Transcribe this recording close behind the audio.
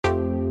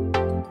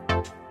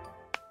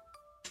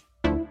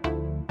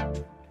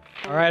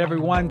All right,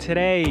 everyone,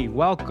 today,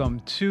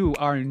 welcome to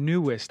our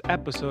newest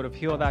episode of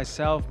Heal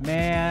Thyself.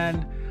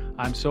 Man,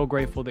 I'm so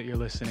grateful that you're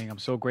listening. I'm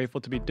so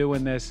grateful to be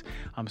doing this.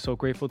 I'm so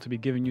grateful to be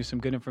giving you some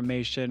good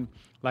information.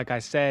 Like I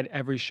said,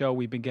 every show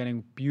we've been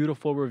getting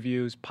beautiful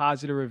reviews,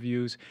 positive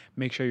reviews.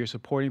 Make sure you're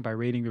supporting by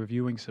rating,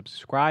 reviewing,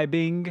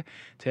 subscribing.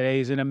 Today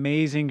is an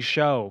amazing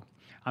show.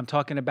 I'm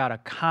talking about a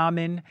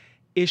common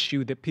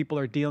issue that people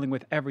are dealing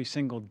with every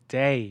single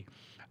day.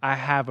 I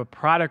have a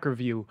product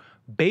review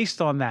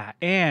based on that,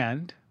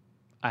 and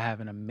I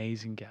have an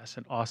amazing guest,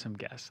 an awesome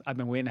guest. I've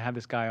been waiting to have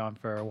this guy on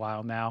for a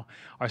while now.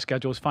 Our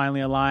schedule is finally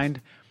aligned.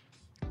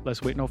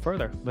 Let's wait no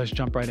further. Let's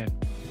jump right in.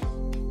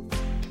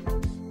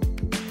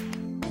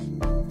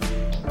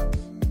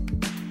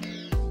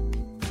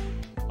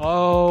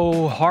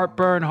 Oh,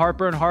 heartburn.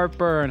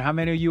 How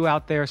many of you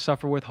out there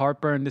suffer with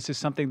heartburn? This is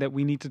something that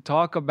we need to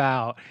talk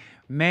about.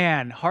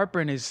 Man,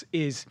 heartburn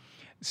is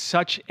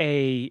such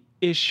a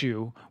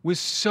issue with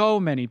so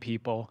many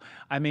people.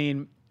 I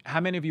mean, how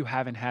many of you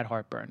haven't had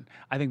heartburn?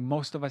 I think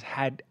most of us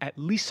had at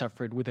least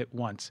suffered with it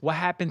once. What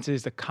happens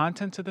is the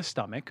contents of the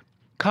stomach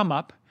come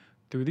up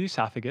through the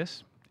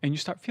esophagus and you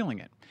start feeling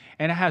it.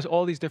 And it has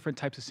all these different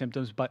types of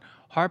symptoms, but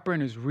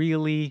heartburn is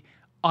really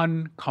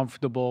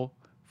uncomfortable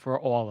for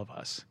all of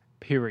us,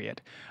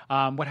 period.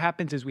 What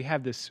happens is we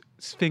have this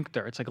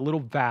sphincter. It's like a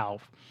little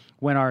valve.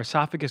 When our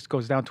esophagus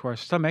goes down to our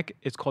stomach,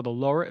 it's called the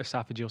lower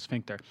esophageal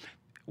sphincter.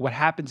 What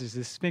happens is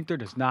this sphincter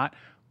does not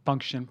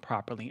function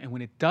properly. And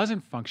when it doesn't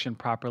function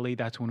properly,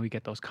 that's when we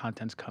get those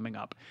contents coming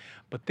up.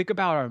 But think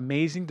about our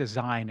amazing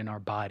design in our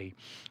body.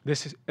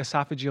 This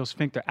esophageal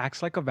sphincter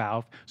acts like a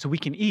valve, so we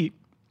can eat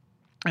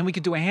and we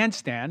can do a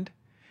handstand,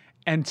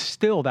 and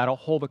still that'll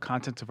hold the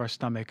contents of our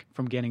stomach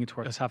from getting into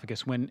our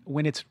esophagus when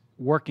it's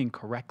working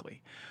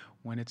correctly.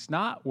 When it's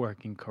not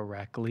working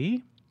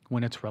correctly,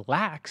 when it's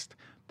relaxed,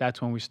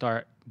 that's when we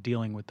start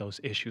dealing with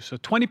those issues. So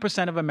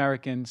 20% of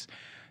Americans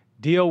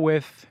deal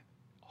with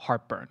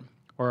heartburn,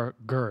 or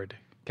GERD,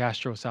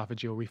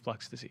 gastroesophageal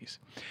reflux disease.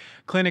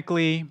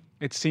 Clinically,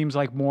 it seems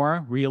like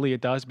more. Really,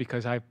 it does,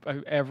 because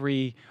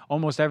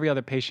almost every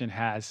other patient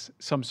has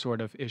some sort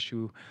of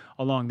issue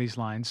along these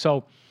lines.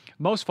 So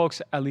most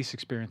folks at least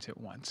experience it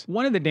once.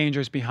 One of the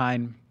dangers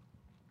behind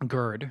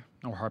GERD,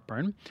 or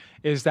heartburn,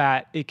 is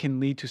that it can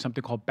lead to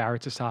something called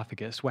Barrett's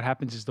esophagus. What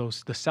happens is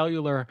the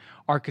cellular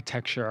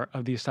architecture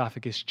of the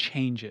esophagus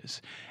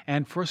changes.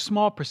 And for a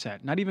small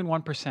percent, not even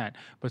 1%,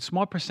 but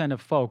small percent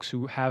of folks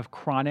who have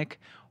chronic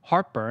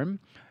heartburn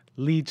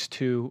leads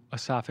to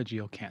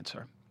esophageal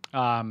cancer.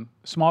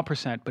 Small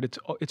percent, but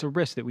it's a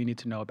risk that we need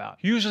to know about.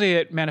 Usually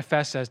it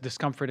manifests as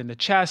discomfort in the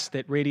chest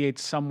that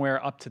radiates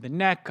somewhere up to the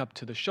neck, up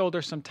to the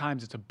shoulder.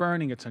 Sometimes it's a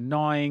burning, it's a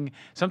gnawing.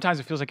 Sometimes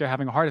it feels like you're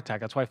having a heart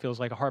attack. That's why it feels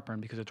like a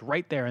heartburn, because it's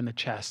right there in the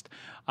chest.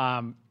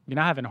 You're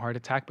not having a heart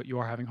attack, but you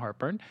are having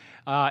heartburn.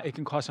 It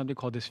can cause something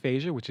called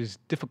dysphagia, which is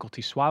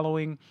difficulty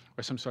swallowing,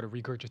 or some sort of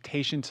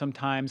regurgitation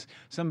sometimes.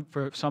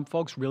 For some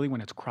folks, really,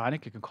 when it's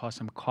chronic, it can cause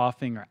some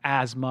coughing or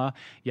asthma.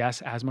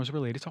 Yes, asthma is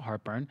related to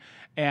heartburn.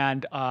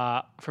 And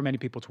for many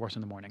people, it's worse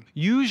in the morning.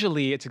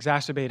 Usually, it's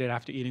exacerbated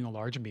after eating a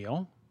large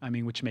meal.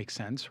 Which makes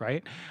sense,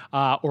 right?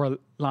 Or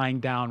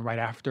lying down right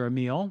after a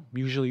meal.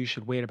 Usually you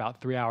should wait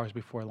about 3 hours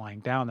before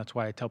lying down. That's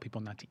why I tell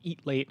people not to eat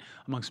late,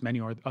 amongst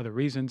many other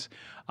reasons.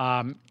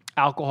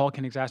 Alcohol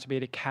can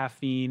exacerbate it,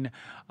 caffeine,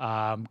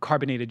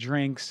 carbonated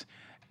drinks,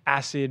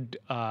 acid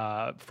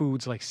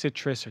foods like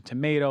citrus or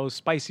tomatoes,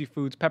 spicy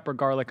foods, pepper,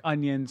 garlic,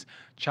 onions,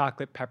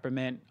 chocolate,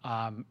 peppermint.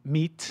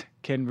 Meat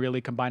can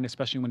really combine,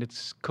 especially when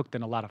it's cooked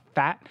in a lot of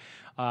fat.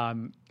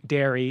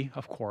 Dairy,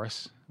 of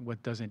course.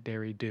 What doesn't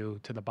dairy do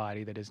to the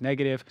body that is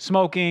negative?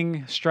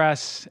 Smoking,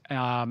 stress,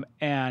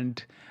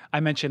 and I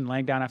mentioned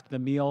laying down after the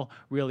meal.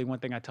 Really, one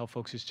thing I tell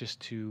folks is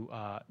just to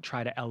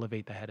try to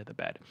elevate the head of the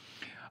bed.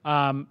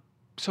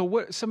 So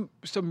what some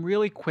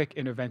really quick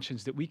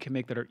interventions that we can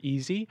make that are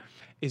easy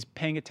is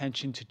paying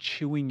attention to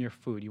chewing your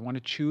food. You want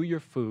to chew your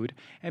food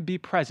and be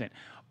present.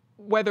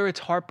 Whether it's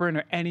heartburn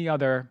or any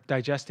other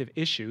digestive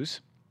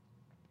issues,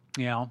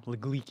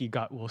 like leaky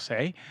gut, we'll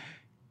say,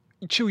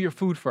 chew your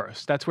food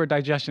first. That's where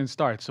digestion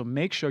starts. So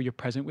make sure you're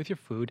present with your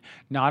food,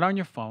 not on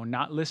your phone,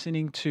 not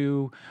listening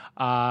to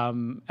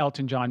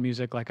Elton John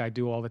music like I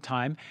do all the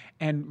time,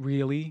 and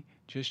really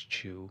just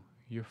chew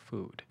your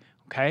food,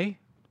 okay?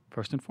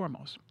 First and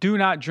foremost. Do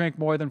not drink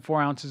more than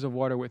 4 ounces of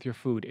water with your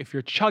food. If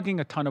you're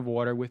chugging a ton of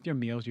water with your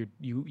meals,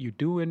 you're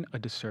doing a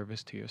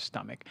disservice to your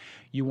stomach.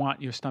 You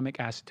want your stomach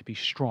acid to be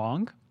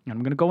strong. And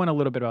I'm going to go in a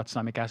little bit about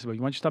stomach acid, but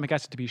you want your stomach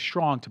acid to be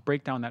strong to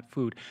break down that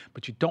food,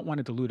 but you don't want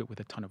to dilute it with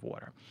a ton of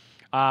water.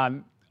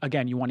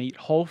 Again, you want to eat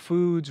whole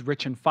foods,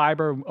 rich in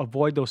fiber,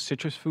 avoid those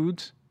citrus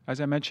foods,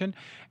 as I mentioned,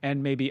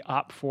 and maybe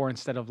opt for,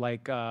 instead of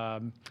like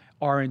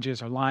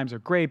oranges or limes or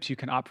grapes, you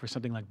can opt for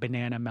something like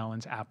banana,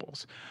 melons,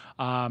 apples.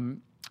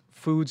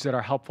 Foods that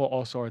are helpful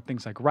also are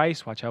things like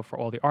rice. Watch out for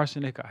all the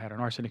arsenic. I had an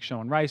arsenic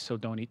show in rice, so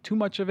don't eat too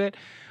much of it.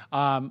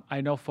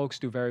 I know folks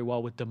do very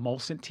well with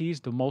demulcent teas.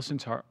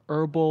 Demulcents are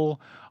herbal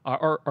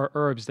or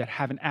herbs that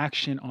have an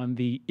action on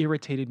the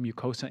irritated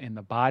mucosa in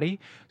the body.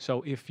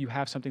 So if you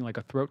have something like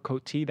a throat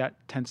coat tea that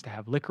tends to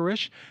have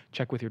licorice,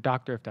 check with your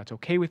doctor if that's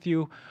okay with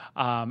you,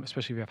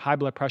 especially if you have high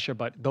blood pressure.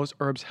 But those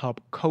herbs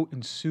help coat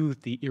and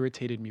soothe the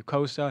irritated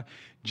mucosa.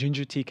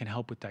 Ginger tea can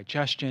help with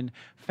digestion.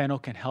 Fennel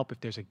can help if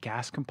there's a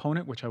gas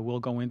component, which I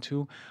will go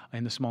into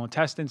in the small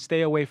intestine.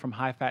 Stay away from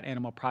high-fat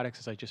animal products,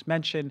 as I just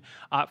mentioned.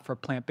 Opt for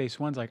plant-based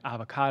ones like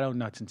avocado,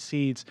 nuts, and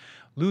seeds.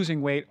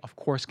 Losing weight, of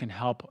course, can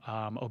help.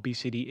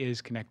 Obesity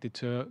is connected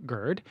to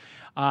GERD.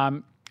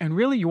 And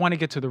really, you want to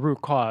get to the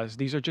root cause.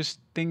 These are just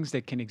things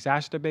that can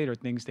exacerbate or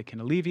things that can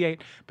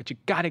alleviate, but you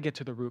got to get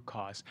to the root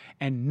cause.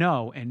 And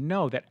know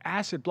that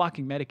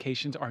acid-blocking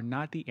medications are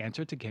not the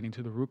answer to getting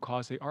to the root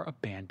cause. They are a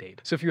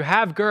Band-Aid. So if you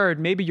have GERD,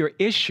 maybe your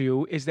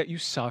issue is that you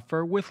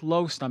suffer with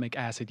low stomach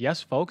acid.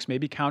 Yes, folks,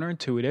 maybe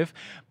counterintuitive,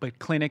 but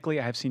clinically,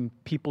 I have seen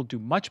people do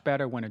much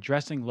better when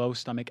addressing low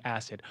stomach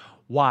acid.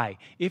 Why?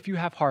 If you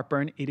have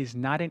heartburn, it is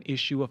not an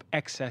issue of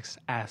excess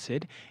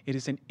acid. It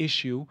is an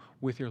issue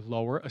with your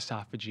lower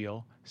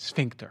esophageal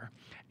sphincter.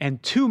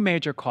 And two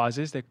major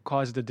causes that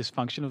cause the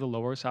dysfunction of the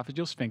lower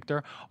esophageal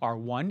sphincter are,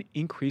 one,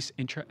 increased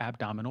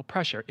intra-abdominal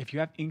pressure. If you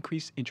have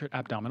increased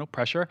intra-abdominal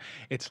pressure,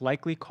 it's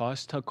likely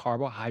caused to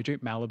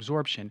carbohydrate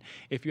malabsorption.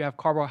 If you have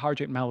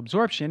carbohydrate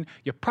malabsorption,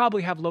 you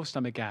probably have low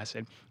stomach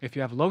acid. If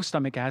you have low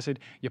stomach acid,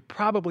 you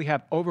probably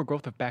have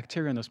overgrowth of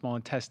bacteria in the small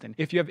intestine.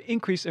 If you have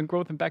increase in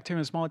growth in bacteria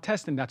in the small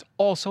intestine, that's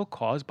also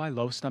caused by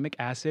low stomach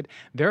acid.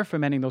 They're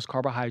fermenting those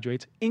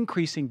carbohydrates,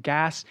 increasing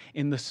gas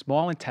in the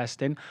small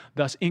intestine,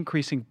 thus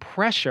increasing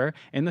pressure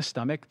in the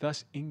stomach,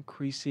 thus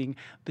increasing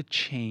the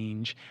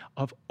change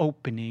of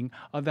opening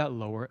of that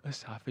lower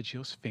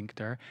esophageal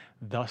sphincter,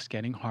 thus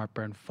getting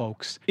heartburn,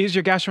 folks. Is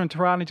your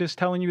gastroenterologist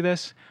telling you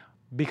this?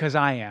 Because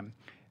I am.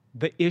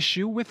 The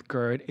issue with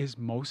GERD is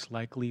most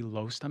likely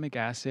low stomach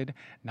acid,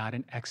 not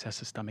an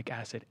excess of stomach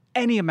acid.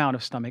 Any amount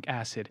of stomach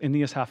acid in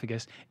the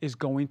esophagus is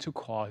going to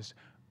cause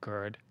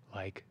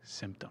GERD-like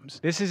symptoms.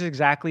 This is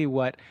exactly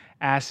what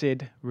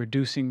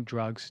acid-reducing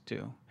drugs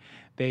do.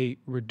 They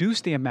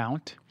reduce the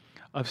amount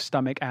of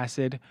stomach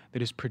acid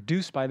that is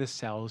produced by the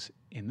cells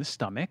in the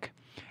stomach,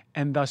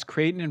 and thus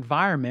create an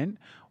environment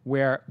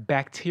where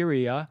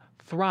bacteria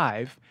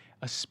thrive,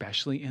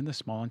 especially in the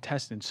small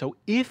intestine. So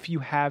if you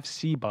have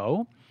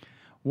SIBO,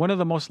 one of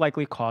the most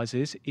likely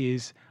causes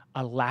is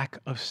a lack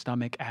of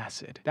stomach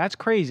acid. That's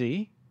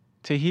crazy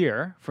to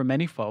hear for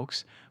many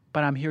folks,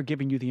 but I'm here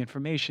giving you the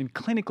information,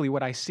 clinically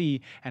what I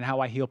see and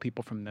how I heal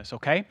people from this,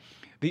 okay?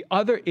 The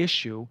other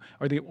issue,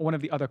 or one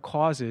of the other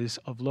causes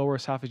of lower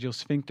esophageal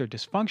sphincter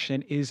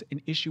dysfunction is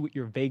an issue with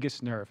your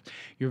vagus nerve.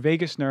 Your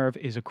vagus nerve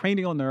is a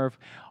cranial nerve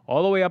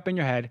all the way up in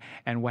your head,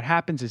 and what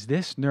happens is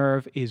this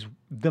nerve is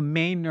the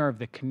main nerve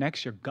that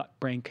connects your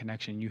gut-brain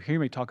connection. You hear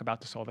me talk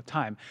about this all the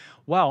time.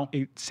 Well,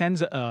 it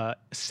sends a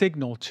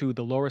signal to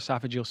the lower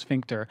esophageal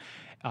sphincter,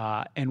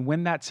 and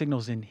when that signal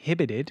is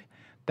inhibited,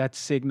 that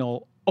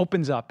signal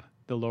opens up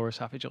the lower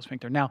esophageal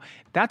sphincter. Now,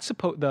 that's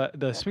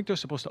the sphincter is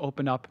supposed to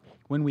open up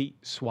when we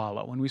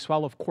swallow. When we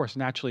swallow, of course,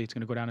 naturally, it's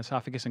going to go down the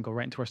esophagus and go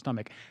right into our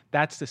stomach.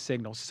 That's the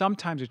signal.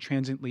 Sometimes it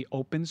transiently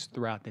opens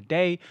throughout the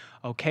day,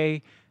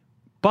 okay?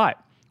 But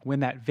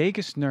when that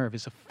vagus nerve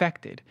is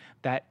affected,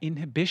 that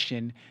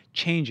inhibition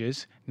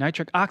changes,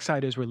 nitric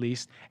oxide is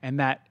released, and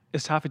that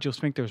esophageal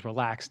sphincter is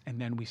relaxed,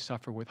 and then we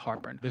suffer with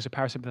heartburn. There's a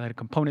parasympathetic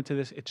component to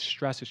this. It's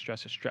stress, it's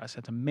stress, it's stress.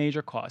 That's a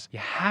major cause. You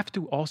have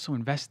to also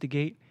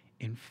investigate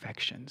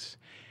infections.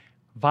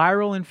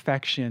 Viral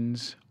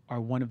infections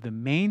are one of the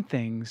main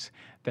things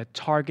that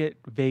target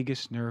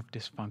vagus nerve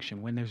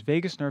dysfunction. When there's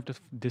vagus nerve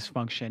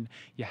dysfunction,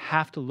 you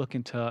have to look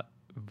into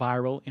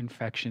viral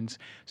infections.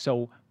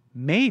 So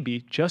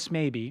maybe, just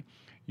maybe,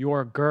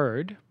 your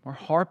GERD or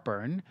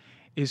heartburn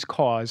is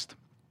caused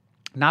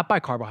not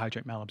by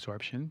carbohydrate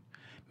malabsorption,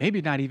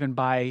 maybe not even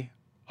by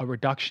a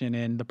reduction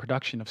in the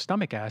production of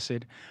stomach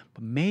acid,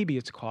 but maybe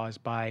it's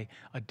caused by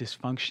a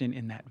dysfunction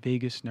in that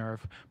vagus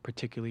nerve,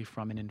 particularly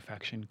from an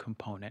infection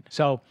component.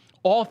 So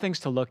all things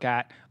to look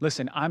at.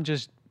 Listen, I'm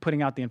just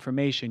putting out the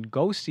information.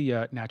 Go see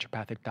a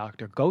naturopathic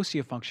doctor, go see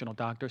a functional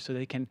doctor so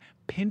they can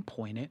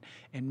pinpoint it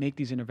and make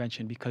these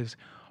interventions, because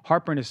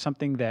heartburn is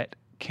something that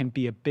can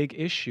be a big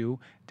issue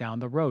down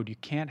the road. You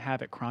can't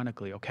have it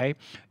chronically, okay?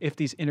 If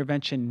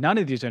none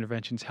of these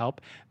interventions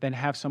help, then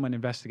have someone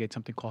investigate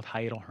something called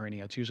hiatal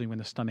hernia. It's usually when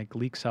the stomach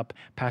leaks up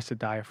past the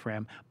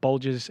diaphragm,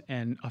 bulges,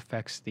 and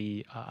affects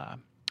the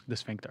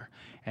sphincter,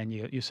 and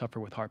you suffer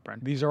with heartburn.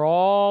 These are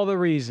all the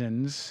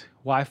reasons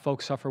why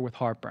folks suffer with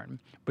heartburn.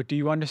 But do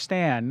you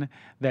understand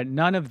that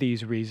none of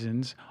these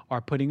reasons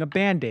are putting a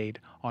Band-Aid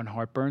on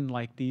heartburn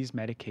like these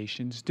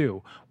medications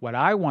do? What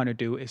I want to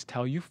do is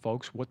tell you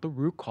folks what the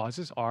root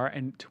causes are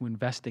and to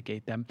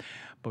investigate them.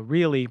 But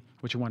really,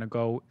 what you want to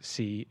go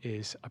see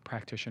is a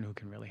practitioner who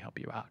can really help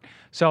you out.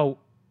 So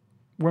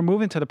we're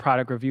moving to the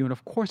product review, and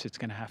of course it's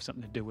going to have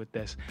something to do with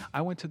this.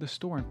 I went to the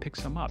store and picked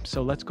some up,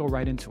 so let's go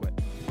right into it.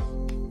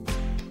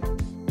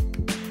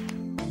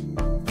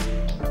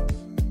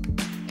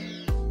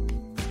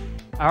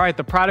 All right,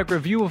 the product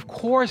review, of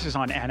course, is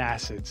on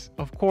Antacids,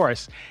 of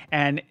course.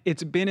 And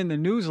it's been in the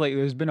news lately.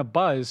 There's been a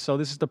buzz, so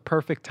this is the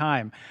perfect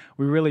time.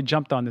 We really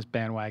jumped on this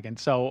bandwagon.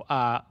 So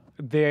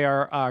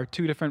there are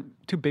two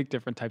big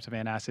different types of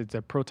antacids.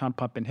 They're proton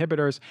pump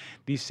inhibitors.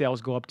 These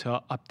sales go up to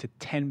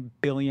 $10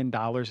 billion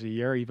a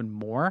year, even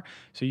more.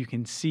 So you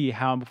can see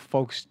how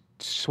folks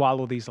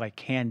swallow these like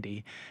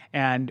candy.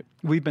 And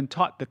we've been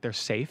taught that they're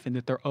safe and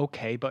that they're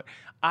okay, but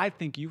I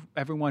think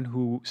everyone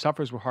who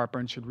suffers with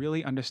heartburn should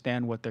really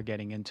understand what they're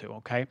getting into,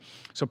 okay?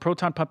 So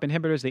proton pump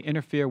inhibitors, they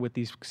interfere with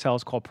these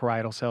cells called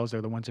parietal cells.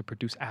 They're the ones that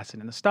produce acid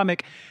in the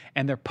stomach,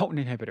 and they're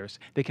potent inhibitors.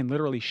 They can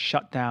literally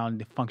shut down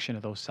the function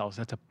of those cells.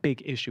 That's a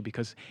big issue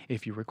because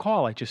if you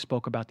recall, I just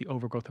spoke about the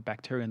overgrowth of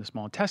bacteria in the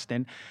small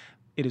intestine.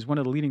 It is one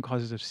of the leading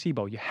causes of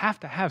SIBO. You have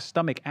to have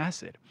stomach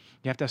acid.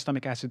 You have to have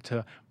stomach acid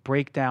to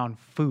break down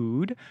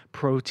food,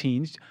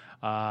 proteins,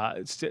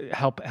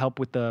 help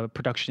with the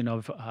production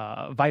of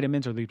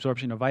vitamins or the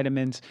absorption of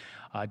vitamins,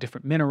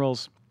 different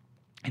minerals,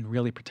 and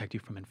really protect you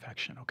from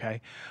infection,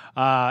 okay?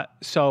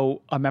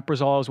 So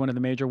omeprazole is one of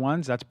the major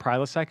ones. That's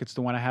Prilosec. It's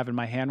the one I have in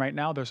my hand right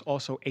now. There's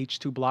also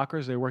H2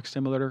 blockers. They work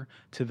similar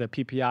to the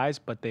PPIs,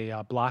 but they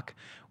block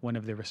one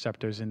of the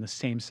receptors in the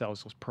same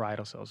cells, those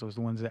parietal cells. Those are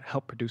the ones that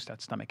help produce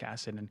that stomach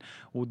acid, and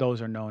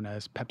those are known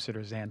as Pepcid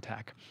or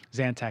Zantac.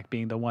 Zantac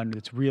being the one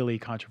that's really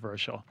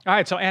controversial. All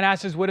right, so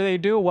antacids, what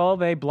do? Well,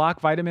 they block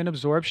vitamin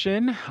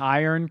absorption,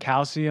 iron,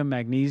 calcium,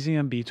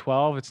 magnesium,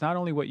 B12. It's not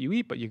only what you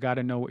eat, but you got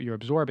to know what you're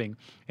absorbing.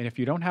 And if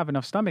you don't have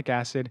enough stomach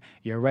acid,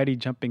 you're already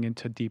jumping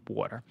into deep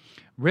water.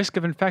 Risk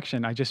of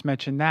infection, I just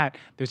mentioned that.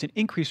 There's an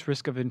increased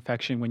risk of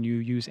infection when you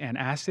use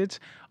antacids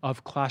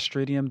of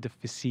Clostridium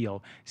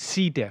difficile,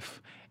 C.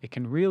 diff. It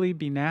can really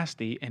be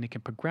nasty, and it can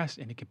progress,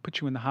 and it can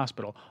put you in the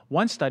hospital.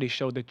 One study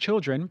showed that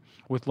children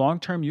with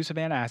long-term use of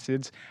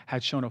antacids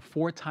had shown a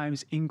 4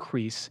 times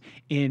increase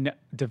in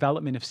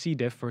development of C.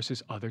 diff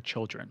versus other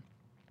children.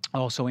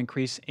 Also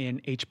increase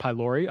in H.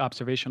 pylori.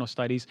 Observational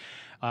studies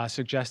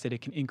suggest that it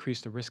can increase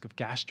the risk of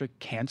gastric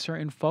cancer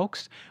in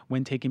folks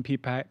when taking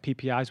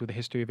PPIs with a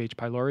history of H.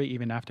 pylori,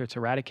 even after it's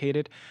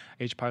eradicated.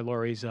 H.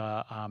 pylori is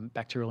a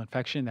bacterial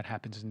infection that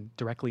happens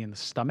directly in the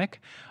stomach.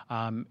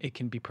 It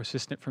can be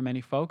persistent for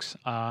many folks.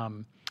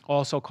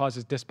 Also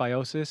causes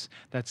dysbiosis.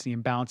 That's the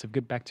imbalance of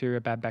good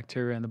bacteria, bad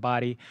bacteria in the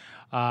body.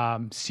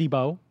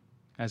 SIBO,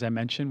 as I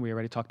mentioned, we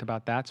already talked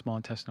about that, small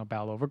intestinal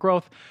bowel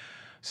overgrowth.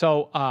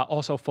 So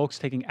also folks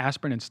taking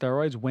aspirin and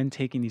steroids, when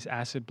taking these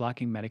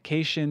acid-blocking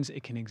medications,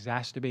 it can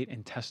exacerbate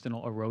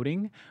intestinal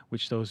eroding,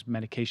 which those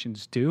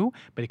medications do,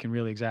 but it can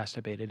really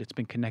exacerbate it. It's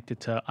been connected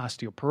to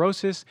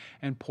osteoporosis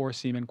and poor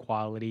semen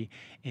quality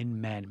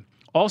in men.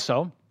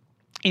 Also,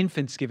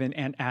 infants given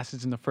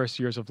antacids in the first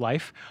years of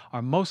life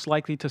are most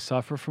likely to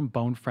suffer from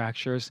bone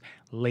fractures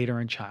later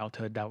in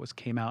childhood. That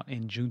came out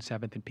in June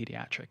 7th in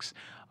pediatrics.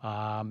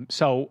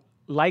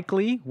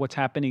 Likely, what's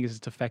happening is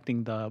it's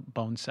affecting the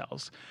bone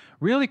cells.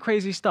 Really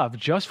crazy stuff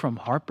just from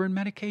heartburn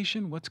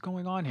medication. What's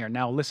going on here?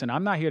 Now, listen,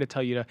 I'm not here to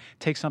tell you to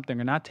take something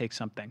or not take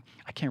something.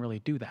 I can't really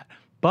do that.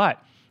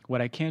 But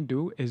what I can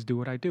do is do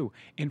what I do.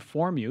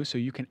 Inform you so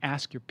you can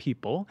ask your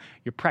people,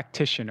 your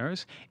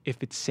practitioners,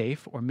 if it's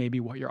safe or maybe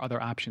what your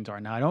other options are.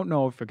 Now, I don't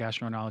know if your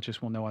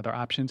gastroenterologist will know other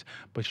options,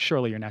 but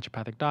surely your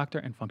naturopathic doctor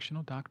and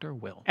functional doctor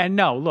will. And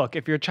no, look,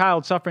 if your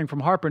child suffering from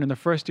heartburn in the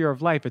first year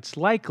of life, it's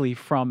likely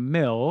from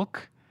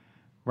milk,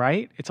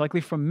 right? It's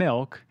likely from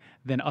milk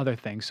than other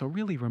things. So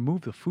really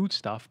remove the food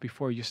stuff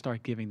before you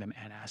start giving them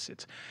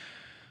antacids.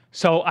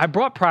 So I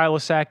brought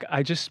Prilosec.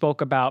 I just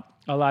spoke about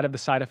a lot of the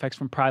side effects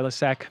from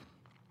Prilosec.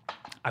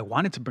 I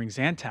wanted to bring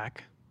Zantac,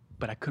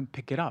 but I couldn't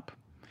pick it up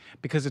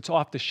because it's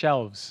off the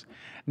shelves.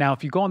 Now,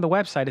 if you go on the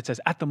website, it says,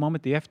 at the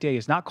moment, the FDA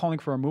is not calling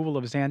for removal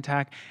of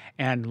Zantac,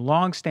 and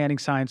long-standing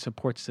science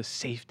supports the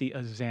safety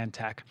of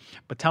Zantac.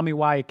 But tell me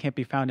why it can't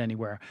be found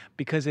anywhere.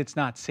 Because it's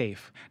not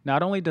safe.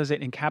 Not only does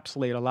it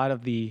encapsulate a lot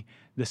of the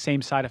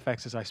same side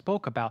effects as I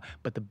spoke about,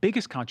 but the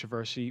biggest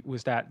controversy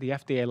was that the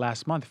FDA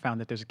last month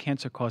found that there's a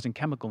cancer-causing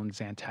chemical in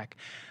Zantac.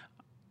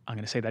 I'm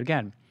going to say that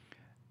again.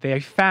 They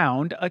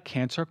found a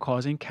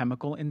cancer-causing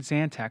chemical in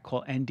Zantac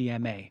called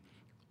NDMA.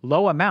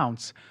 Low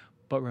amounts,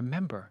 but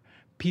remember,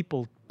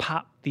 people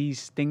pop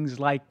these things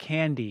like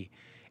candy.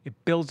 It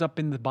builds up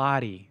in the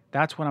body.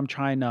 That's what I'm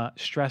trying to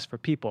stress for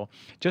people.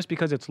 Just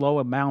because it's low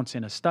amounts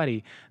in a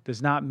study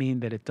does not mean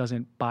that it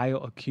doesn't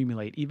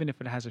bioaccumulate. Even if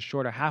it has a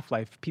shorter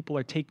half-life, people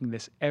are taking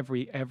this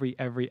every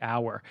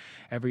hour,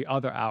 every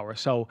other hour.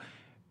 So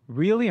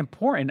really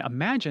important.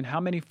 Imagine how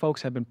many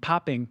folks have been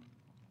popping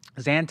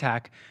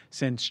Zantac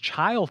since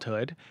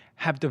childhood,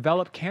 have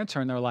developed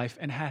cancer in their life,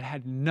 and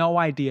had no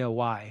idea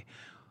why.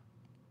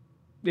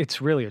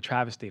 It's really a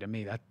travesty to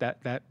me.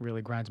 That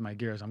really grinds my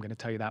gears. I'm going to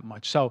tell you that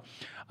much. So,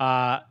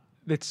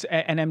 it's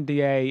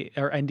NMDA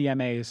or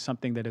NDMA is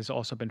something that has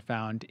also been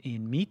found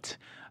in meat.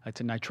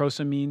 It's a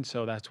nitrosamine,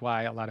 so that's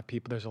why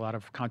there's a lot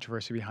of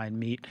controversy behind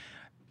meat.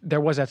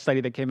 there was that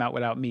study that came out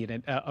without meat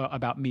and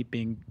about meat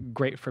being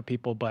great for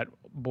people, but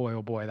boy,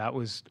 oh boy, that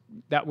was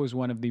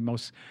one of the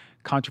most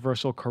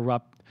controversial,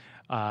 corrupt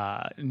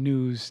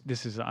news.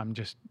 I'm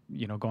just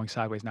going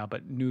sideways now,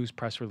 but news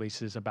press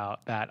releases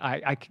about that.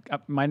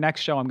 My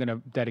next show, I'm going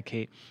to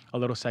dedicate a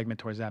little segment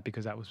towards that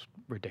because that was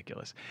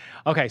ridiculous.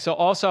 Okay, so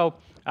also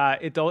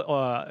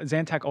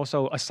Zantac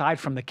also, aside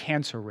from the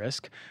cancer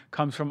risk,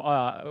 comes from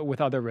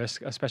with other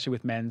risks, especially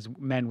with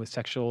men with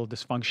sexual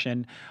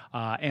dysfunction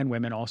and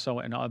women also,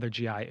 and other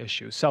GI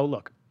issues. So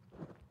look.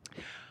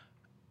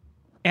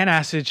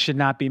 Antacids should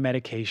not be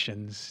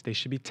medications. They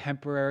should be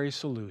temporary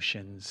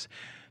solutions.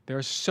 There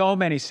are so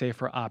many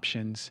safer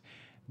options.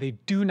 They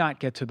do not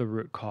get to the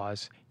root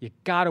cause. You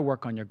got to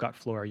work on your gut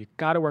flora. You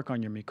got to work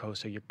on your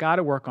mucosa. You got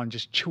to work on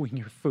just chewing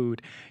your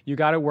food. You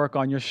got to work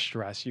on your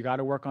stress. You got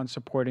to work on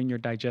supporting your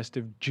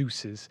digestive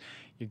juices.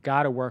 You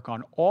got to work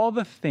on all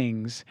the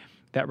things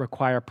that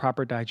require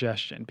proper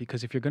digestion,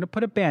 because if you're going to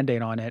put a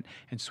Band-Aid on it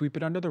and sweep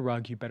it under the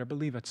rug, you better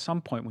believe at some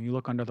point when you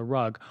look under the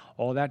rug,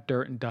 all that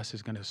dirt and dust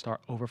is going to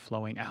start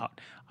overflowing out.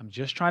 I'm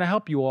just trying to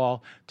help you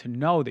all to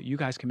know that you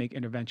guys can make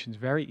interventions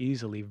very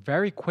easily,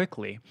 very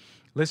quickly.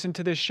 Listen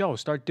to this show.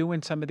 Start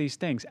doing some of these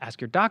things. Ask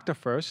your doctor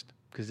first,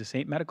 because this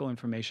ain't medical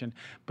information,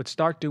 but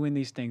start doing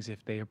these things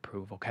if they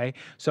approve, okay?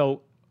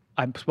 So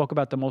I spoke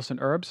about the Molson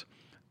herbs.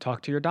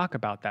 Talk to your doc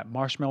about that.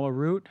 Marshmallow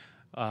root,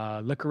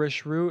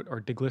 licorice root, or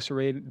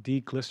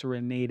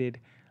deglycerinated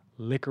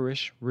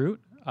licorice root,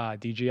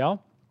 DGL,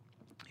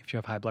 if you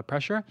have high blood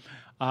pressure.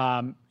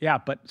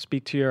 But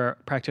speak to your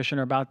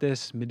practitioner about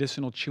this.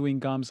 Medicinal chewing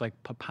gums like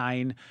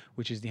papain,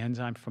 which is the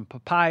enzyme from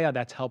papaya.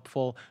 That's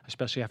helpful,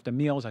 especially after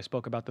meals. I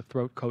spoke about the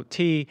throat coat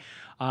tea.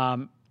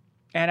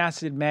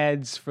 Antacid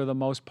meds, for the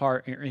most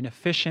part, are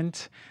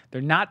inefficient. They're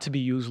not to be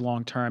used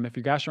long-term. If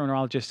your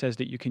gastroenterologist says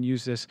that you can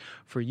use this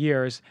for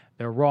years,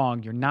 they're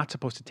wrong. You're not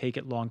supposed to take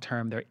it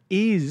long-term. There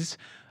is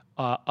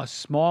a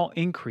small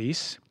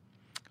increase,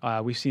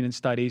 we've seen in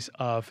studies,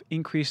 of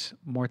increased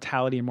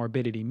mortality and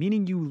morbidity,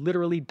 meaning you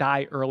literally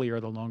die earlier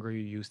the longer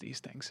you use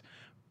these things.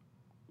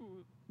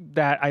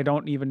 That I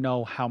don't even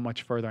know how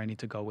much further I need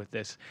to go with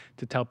this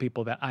to tell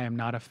people that I am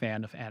not a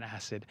fan of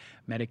antacid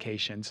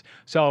medications.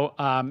 So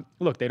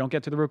look, they don't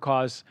get to the root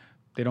cause.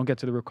 They don't get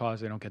to the root cause.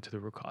 They don't get to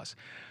the root cause.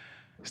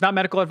 It's not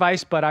medical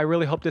advice, but I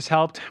really hope this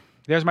helped.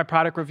 There's my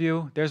product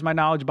review. There's my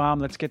knowledge bomb.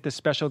 Let's get this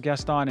special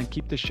guest on and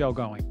keep this show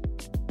going.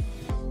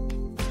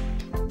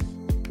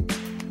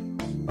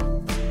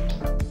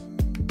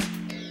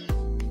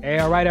 Hey,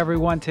 all right,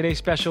 everyone. Today's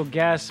special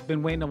guest,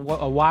 been waiting a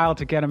while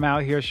to get him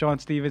out here, Shawn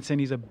Stevenson.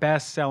 He's a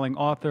best-selling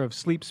author of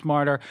Sleep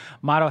Smarter.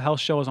 Model Health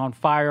Show is on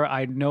fire.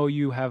 I know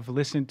you have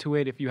listened to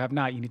it. If you have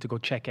not, you need to go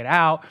check it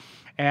out.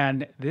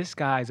 And this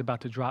guy is about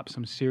to drop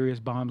some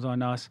serious bombs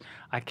on us.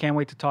 I can't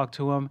wait to talk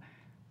to him.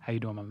 How you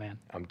doing, my man?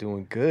 I'm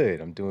doing good.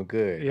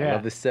 Yeah. I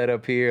love the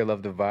setup here. I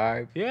love the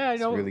vibe. Yeah, I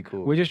know. It's really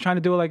cool. We're just trying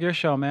to do it like your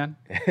show, man.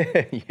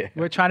 Yeah.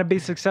 We're trying to be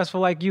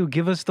successful like you.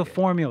 Give us the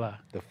formula.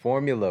 The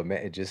formula, man,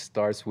 it just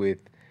starts with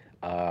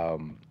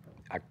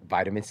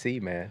vitamin C,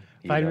 man.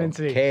 Vitamin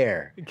C.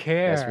 Care.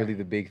 That's really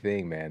the big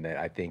thing, man, that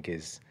I think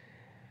is,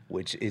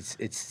 which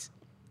it's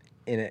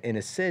in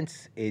a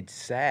sense, it's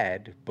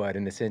sad, but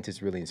in a sense,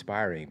 it's really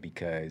inspiring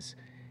because,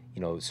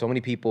 so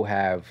many people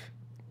have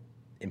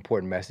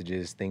important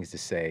messages, things to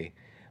say,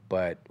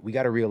 but we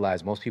got to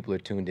realize most people are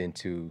tuned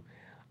into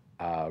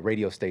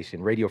radio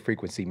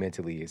frequency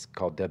mentally. It's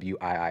called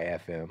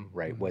WIIFM,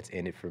 right? Mm-hmm. What's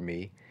in it for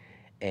me?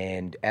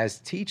 And as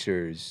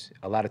teachers,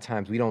 a lot of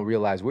times we don't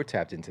realize we're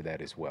tapped into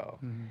that as well.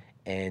 Mm-hmm.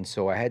 And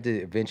so I had to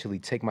eventually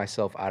take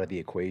myself out of the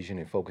equation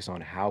and focus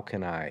on how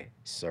can I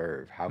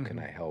serve? How can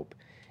I help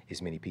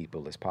as many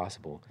people as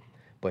possible?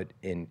 But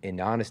in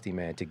honesty,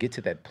 man, to get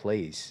to that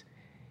place,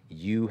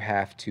 you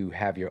have to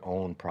have your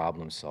own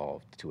problem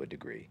solved to a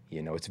degree.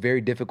 It's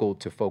very difficult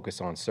to focus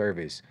on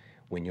service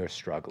when you're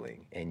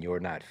struggling and you're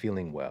not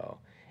feeling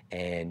well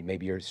and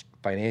maybe you're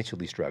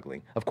financially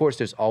struggling. Of course,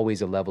 there's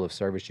always a level of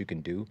service you can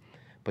do,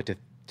 but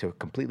to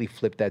completely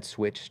flip that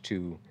switch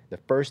to the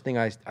first thing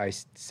I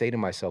say to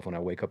myself when I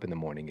wake up in the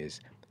morning is,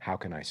 how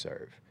can I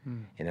serve?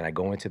 And then I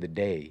go into the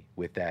day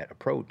with that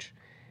approach.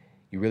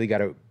 You really got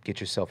to get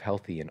yourself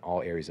healthy in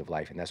all areas of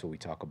life, and that's what we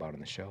talk about on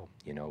the show.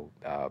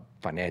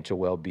 Financial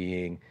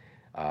well-being,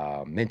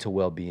 mental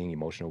well-being,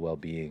 emotional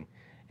well-being,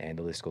 and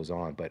the list goes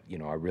on. But,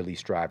 I really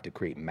strive to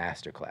create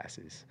master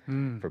classes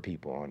for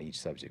people on each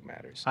subject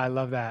matters. I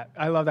love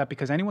that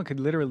because anyone could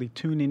literally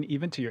tune in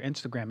even to your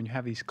Instagram and you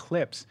have these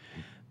clips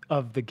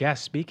of the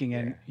guests speaking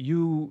and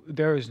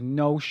there is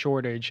no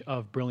shortage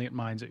of brilliant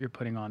minds that you're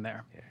putting on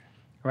there. Yeah.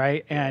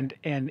 Right. Yeah.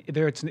 And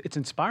there it's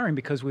inspiring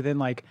because within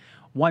like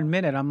 1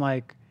 minute, I'm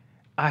like,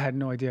 I had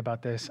no idea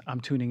about this. I'm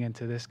tuning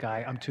into this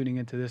guy. I'm tuning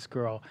into this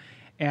girl.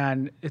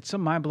 And it's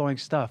some mind-blowing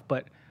stuff.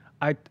 But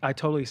I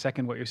totally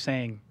second what you're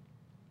saying.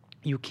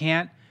 You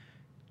can't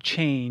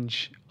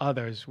change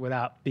others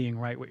without being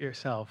right with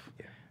yourself,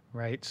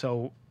 right?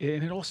 So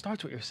it all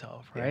starts with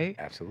yourself, right?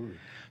 Yeah, absolutely.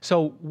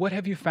 So what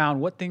have you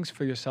found? What things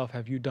for yourself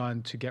have you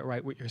done to get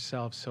right with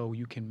yourself so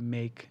you can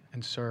make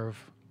and serve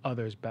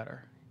others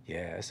better?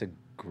 Yeah, that's a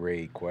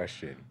great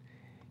question.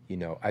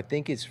 I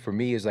think it's for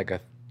me is like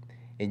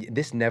and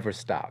this never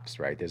stops,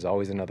 right? There's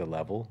always another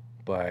level,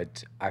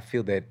 but I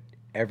feel that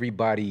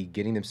everybody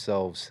getting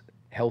themselves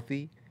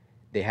healthy,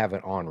 they have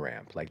an on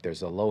ramp. Like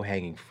there's a low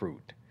hanging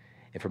fruit.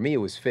 And for me, it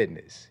was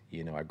fitness.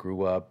 I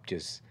grew up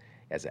just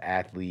as an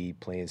athlete,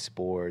 playing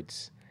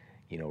sports,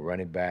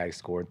 running back,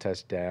 scoring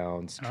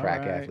touchdowns, All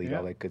track right. athlete, Yeah.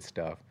 all that good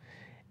stuff.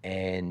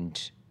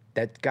 And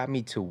that got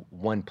me to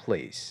one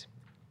place.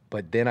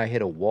 But then I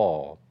hit a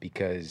wall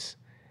because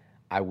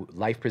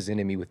life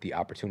presented me with the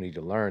opportunity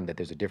to learn that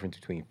there's a difference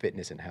between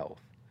fitness and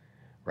health,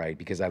 right?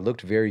 Because I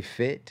looked very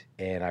fit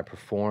and I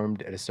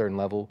performed at a certain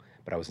level,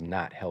 but I was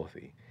not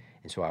healthy.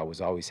 And so I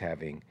was always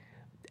having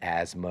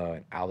asthma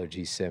and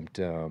allergy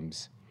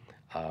symptoms,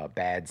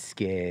 bad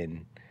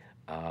skin.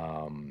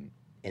 And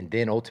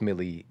then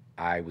ultimately,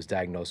 I was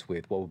diagnosed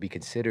with what would be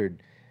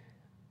considered,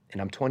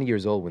 and I'm 20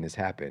 years old when this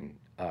happened,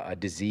 a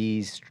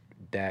disease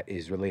that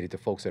is related to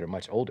folks that are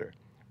much older,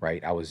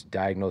 right? I was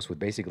diagnosed with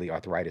basically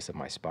arthritis of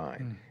my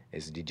spine.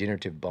 It's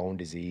degenerative bone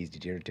disease,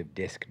 degenerative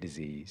disc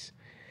disease.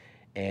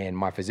 And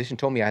my physician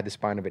told me I had the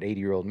spine of an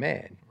 80-year-old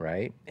man,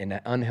 right? And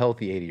an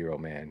unhealthy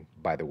 80-year-old man,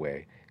 by the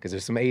way, because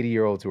there's some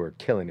 80-year-olds who are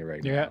killing it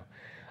right Yeah.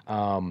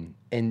 now.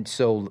 And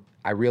so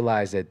I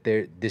realized that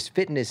this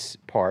fitness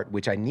part,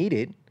 which I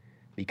needed,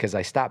 because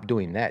I stopped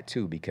doing that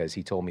too, because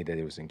he told me that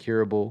it was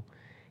incurable.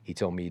 He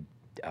told me,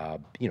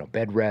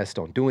 bed rest,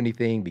 don't do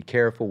anything, be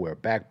careful, wear a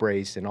back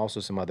brace, and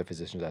also some other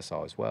physicians I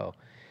saw as well.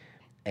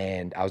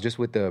 And I was just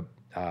with the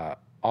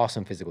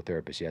awesome physical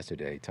therapist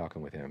yesterday,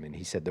 talking with him, and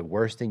he said the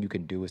worst thing you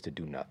can do is to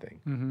do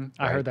nothing.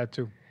 I heard Right? that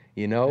too.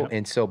 Yep.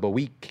 And so, but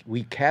we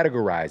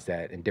categorize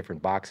that in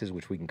different boxes,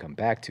 which we can come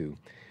back to.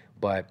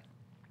 But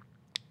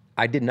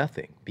I did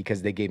nothing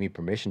because they gave me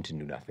permission to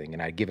do nothing,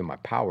 and I'd given my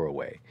power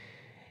away.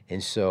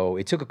 And so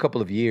it took a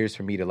couple of years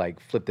for me to like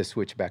flip the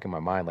switch back in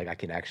my mind, like I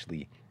can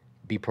actually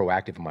be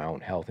proactive in my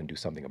own health and do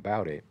something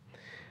about it.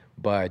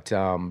 But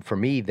for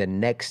me, the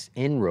next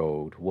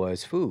inroad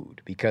was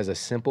food because a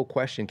simple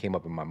question came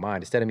up in my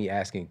mind. Instead of me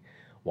asking,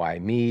 why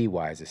me?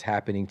 Why is this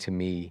happening to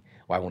me?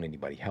 Why won't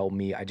anybody help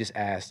me? I just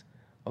asked,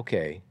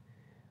 okay,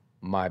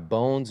 my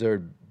bones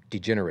are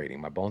degenerating.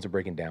 My bones are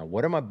breaking down.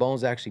 What are my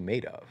bones actually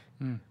made of?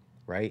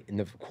 Right? And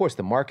of course,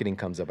 the marketing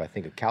comes up, I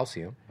think, of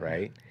calcium,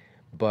 right?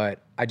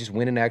 But I just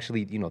went and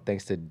actually,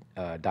 thanks to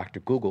Dr.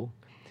 Google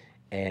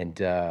and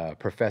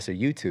Professor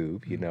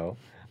YouTube,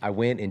 I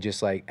went and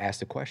just like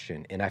asked a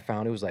question, and I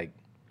found it was like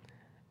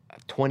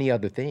 20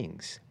 other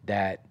things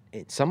that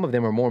some of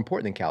them are more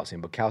important than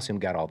calcium, but calcium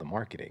got all the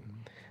marketing.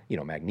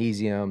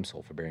 Magnesium,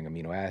 sulfur-bearing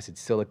amino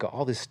acids, silica,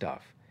 all this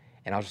stuff.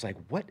 And I was just like,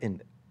 what?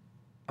 And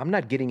I'm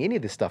not getting any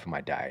of this stuff in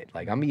my diet.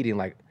 Like I'm eating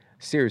like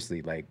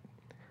seriously like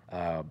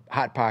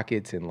Hot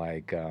Pockets and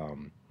like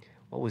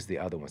what was the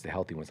other ones, the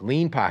healthy ones?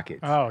 Lean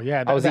Pockets. Oh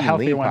yeah, I was the eating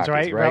healthy Lean ones,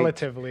 Pockets, right?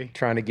 Relatively.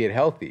 trying to get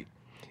healthy.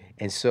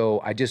 And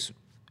so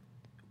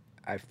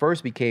I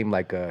first became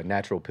like a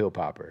natural pill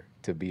popper,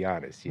 to be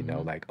honest,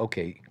 like,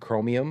 okay,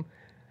 chromium,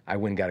 I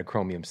went and got a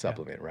chromium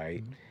supplement,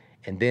 right?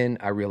 And then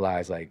I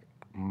realized like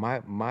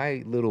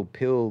my little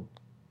pill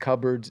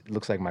cupboards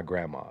looks like my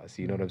grandma's,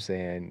 you know what I'm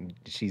saying?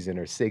 She's in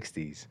her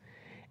 60s.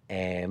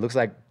 And it looks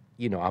like,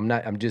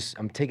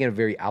 I'm taking a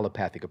very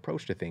allopathic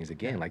approach to things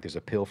again. Like there's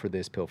a pill for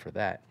this, pill for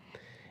that.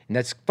 And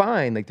that's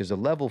fine, like there's a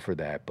level for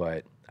that,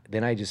 but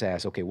then I just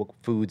asked, okay, what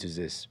foods is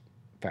this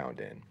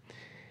found in?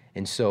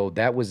 And so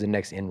that was the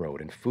next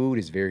inroad. And food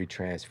is very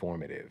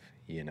transformative,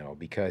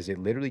 because it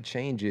literally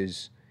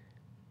changes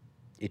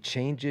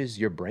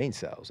your brain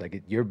cells.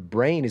 Like your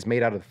brain is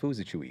made out of the foods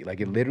that you eat. Like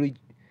it literally,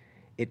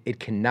 it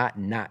cannot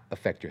not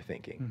affect your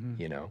thinking,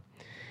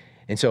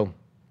 And so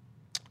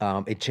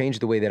it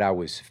changed the way that I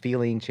was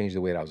feeling, changed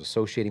the way that I was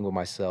associating with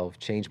myself,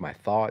 changed my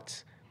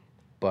thoughts.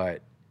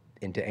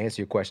 And to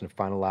answer your question, to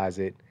finalize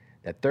it,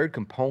 that third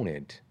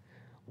component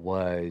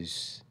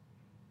was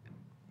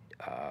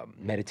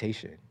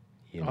meditation.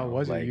 Oh,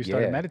 was it? Like, You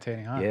started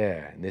meditating, huh?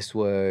 Yeah, and this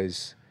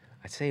was,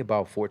 I'd say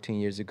about 14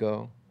 years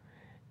ago.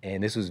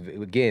 And this was,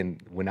 again,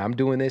 when I'm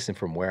doing this and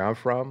from where I'm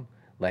from,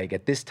 like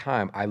at this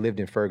time, I lived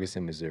in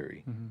Ferguson,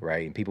 Missouri,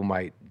 right?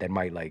 And that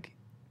might like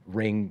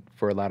ring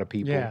for a lot of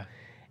people. Yeah.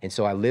 And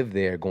so I lived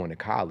there going to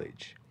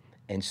college.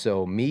 And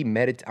so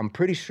I'm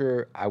pretty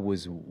sure I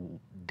was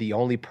the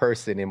only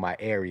person in my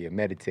area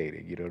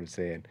meditating, you know what I'm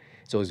saying?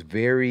 So it's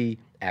very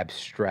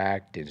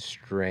abstract and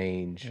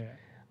strange. Yeah.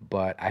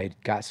 But I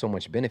got so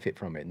much benefit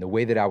from it. And the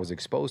way that I was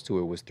exposed to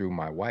it was through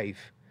my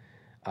wife,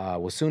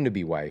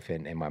 soon-to-be wife,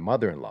 and my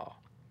mother-in-law.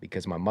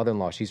 Because my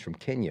mother-in-law, she's from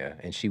Kenya,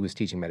 and she was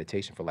teaching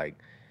meditation for like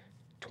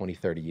 20,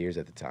 30 years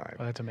at the time.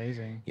 Oh, that's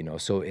amazing.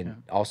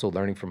 Also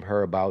learning from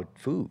her about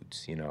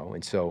foods,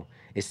 And so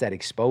it's that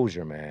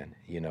exposure, man,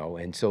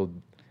 And so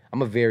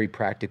I'm a very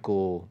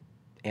practical,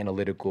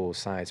 analytical,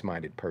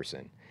 science-minded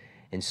person.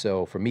 And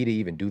so for me to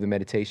even do the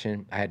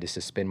meditation, I had to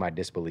suspend my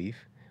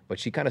disbelief. But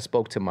she kind of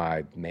spoke to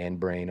my man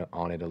brain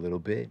on it a little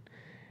bit,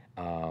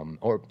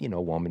 or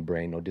woman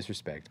brain, no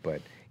disrespect,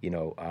 but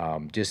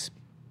just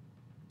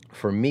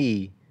for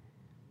me,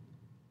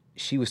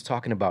 she was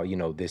talking about,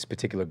 this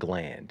particular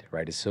gland,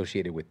 right,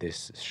 associated with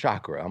this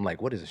chakra. I'm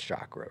like, what is a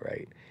chakra,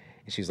 right?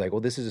 And she's like,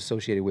 well, this is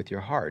associated with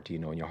your heart,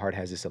 and your heart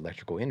has this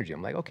electrical energy.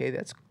 I'm like, okay,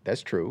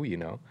 that's true,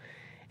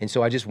 And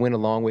so I just went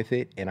along with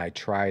it, and I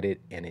tried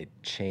it, and it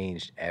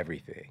changed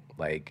everything.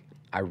 Like,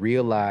 I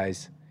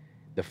realized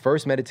the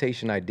first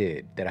meditation I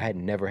did that I had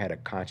never had a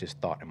conscious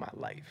thought in my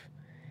life.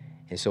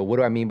 And so what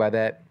do I mean by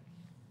that?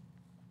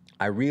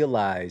 I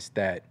realized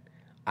that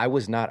I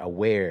was not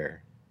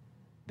aware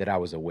that I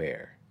was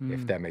aware,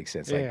 if that makes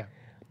sense. Like,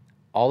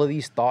 all of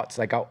these thoughts,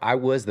 like I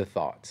was the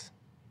thoughts.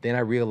 Then I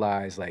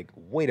realized, like,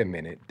 wait a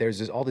minute,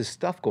 there's all this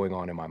stuff going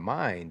on in my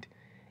mind,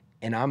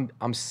 and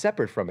I'm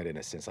separate from it in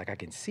a sense. Like, I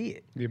can see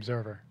it. The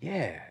observer.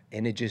 Yeah,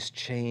 and it just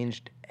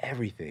changed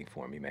everything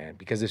for me, man.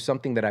 Because there's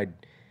something that I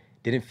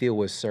didn't feel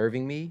was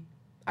serving me,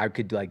 I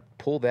could like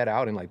pull that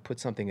out and like put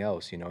something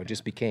else. It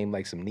just became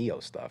like some Neo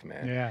stuff,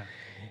 man. Yeah.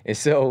 And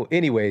so,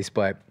 anyways,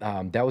 but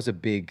that was a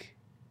big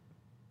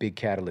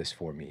catalyst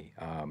for me.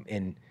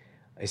 And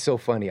it's so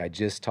funny. I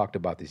just talked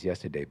about this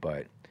yesterday,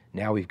 but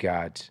now we've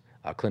got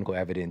clinical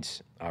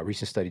evidence. A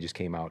recent study just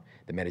came out.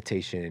 The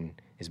meditation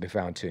has been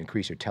found to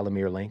increase your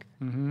telomere length.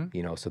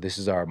 So this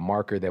is our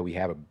marker that we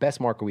have, a best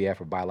marker we have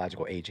for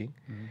biological aging.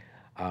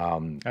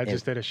 I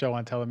just did a show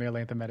on telomere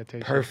length and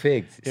meditation.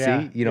 Perfect.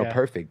 Yeah, See,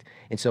 perfect.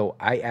 And so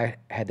I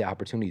had the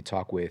opportunity to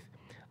talk with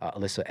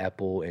Alyssa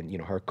Epple and,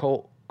 her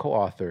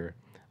co-author,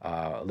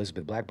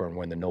 Elizabeth Blackburn,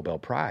 won the Nobel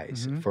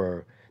Prize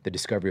for the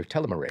discovery of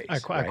telomerase. I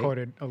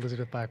quoted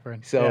Elizabeth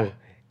Blackburn. So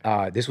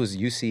this was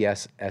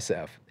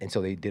UCSF. And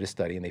so they did a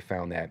study and they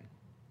found that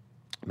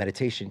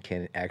meditation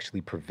can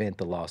actually prevent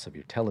the loss of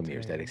your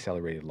telomeres, that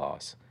accelerated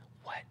loss.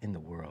 What in the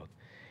world?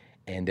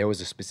 And there was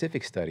a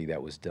specific study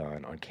that was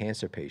done on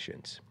cancer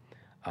patients,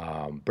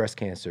 breast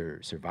cancer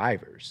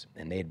survivors,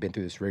 and they had been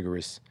through this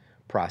rigorous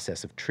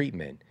process of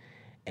treatment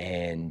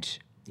and,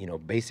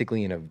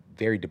 basically in a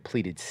very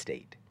depleted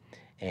state.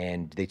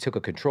 And they took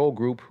a control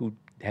group who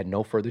had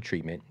no further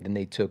treatment. Then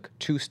they took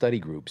two study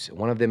groups.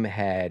 One of them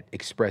had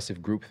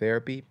expressive group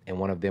therapy, and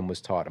one of them was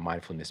taught a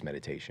mindfulness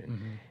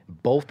meditation.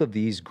 Both of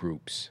these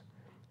groups,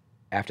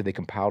 after they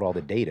compiled all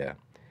the data,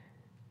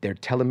 their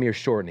telomere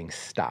shortening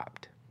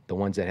stopped. The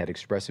ones that had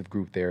expressive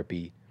group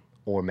therapy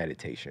or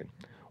meditation.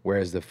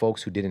 Whereas the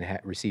folks who didn't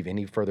receive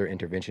any further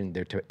intervention,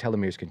 their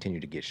telomeres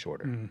continued to get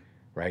shorter,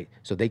 right?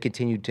 So they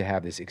continued to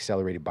have this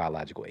accelerated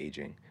biological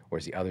aging,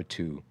 whereas the other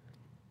two,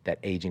 that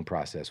aging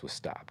process was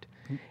stopped.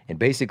 And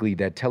basically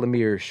that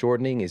telomere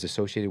shortening is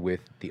associated with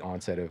the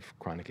onset of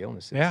chronic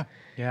illnesses.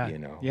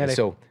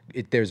 So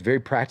there's very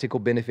practical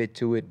benefit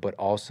to it, but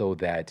also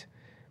that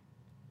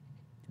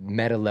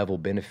meta level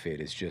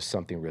benefit is just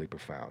something really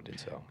profound. And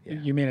so,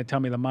 You mean to tell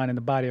me the mind and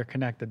the body are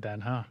connected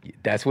then, huh?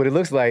 That's what it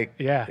looks like.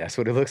 Yeah. That's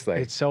what it looks like.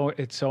 It's so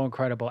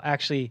incredible.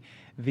 Actually,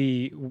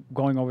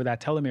 going over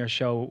that telomere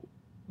show,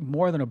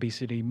 more than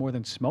obesity, more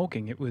than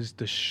smoking, it was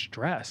the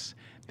stress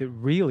that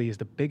really is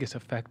the biggest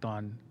effect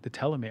on the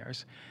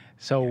telomeres.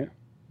 So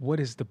what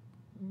is the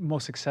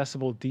most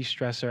accessible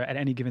de-stressor at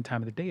any given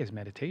time of the day is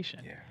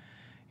meditation.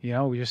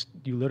 You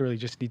literally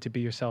just need to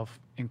be yourself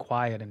in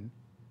quiet, and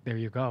there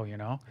you go,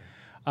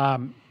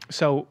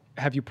 So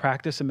have you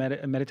practiced a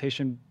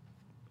meditation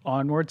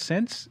onward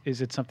since?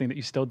 Is it something that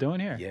you're still doing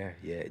here?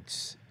 Yeah.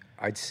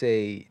 I'd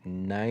say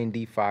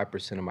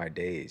 95% of my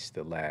days,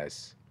 the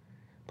last,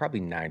 probably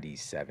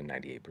 97,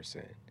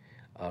 98%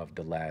 of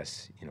the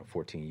last,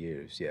 14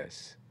 years.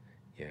 Yes.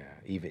 Yeah.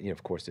 Even,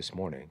 of course, this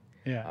morning.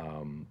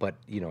 Yeah. But,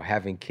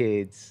 having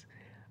kids,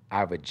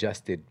 I've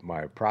adjusted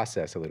my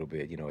process a little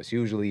bit.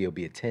 It'll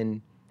be a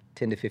 10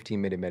 to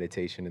 15 minute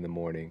meditation in the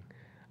morning.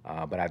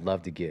 But I'd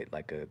love to get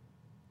like a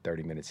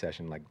 30-minute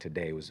session. Like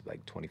today was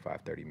like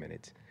 25, 30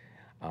 minutes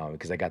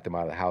because I got them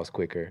out of the house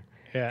quicker.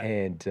 Yeah.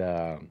 And,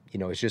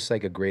 it's just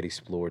like a great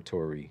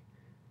exploratory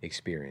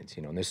experience,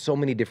 and there's so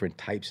many different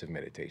types of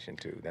meditation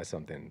too. That's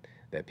something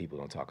that people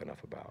don't talk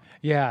enough about.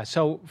 Yeah.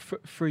 So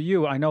for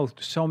you, I know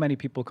so many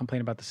people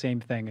complain about the same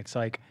thing. It's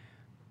like,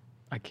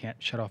 I can't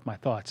shut off my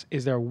thoughts.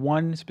 Is there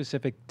one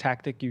specific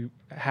tactic you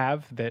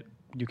have that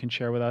you can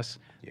share with us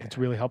that's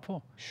really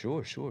helpful?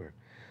 Sure.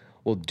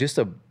 Well, just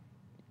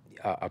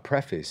a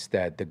preface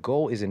that the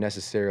goal isn't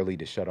necessarily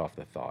to shut off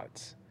the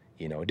thoughts,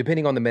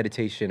 depending on the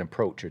meditation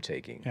approach you're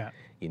taking. Yeah.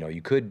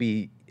 You could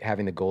be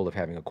having the goal of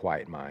having a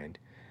quiet mind,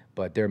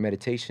 but there are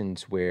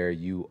meditations where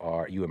you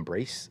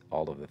embrace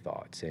all of the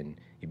thoughts and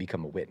you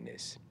become a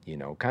witness,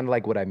 kind of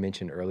like what I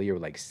mentioned earlier,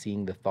 like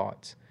seeing the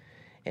thoughts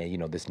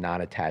and, this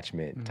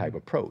non-attachment type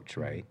approach,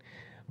 right?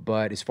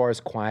 But as far as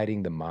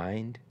quieting the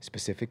mind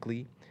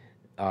specifically,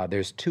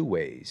 there's two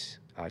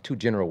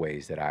general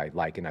ways that I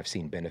like and I've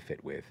seen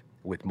benefit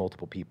with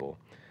multiple people.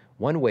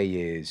 One way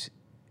is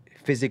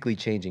physically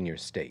changing your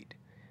state,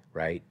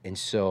 right? And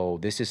so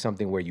this is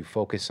something where you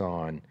focus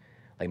on,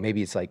 like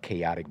maybe it's like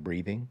chaotic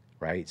breathing,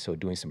 right? So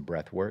doing some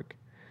breath work.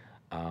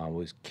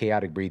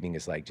 Chaotic breathing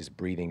is like just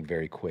breathing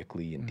very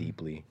quickly and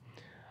deeply.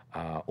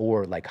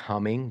 Or like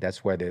humming,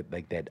 that's where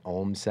that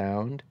om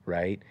sound,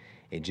 right?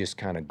 And just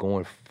kind of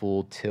going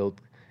full tilt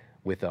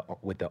with the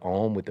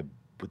om, with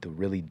the with the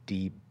really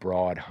deep,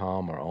 broad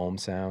hum or ohm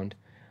sound.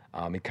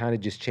 It kind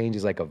of just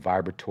changes like a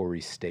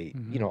vibratory state.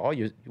 You know,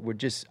 we're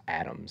just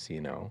atoms,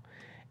 you know.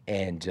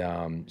 And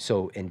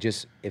and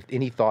just if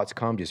any thoughts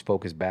come, just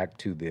focus back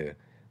to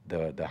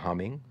the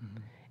humming.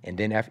 And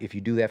then if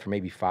you do that for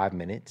maybe 5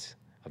 minutes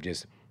of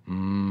just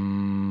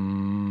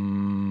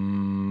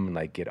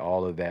like get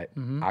all of that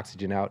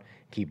oxygen out,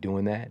 keep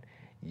doing that,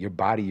 your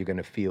body, you're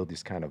gonna feel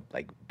this kind of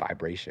like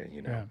vibration,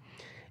 you know? Yeah.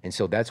 And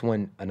so that's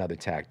another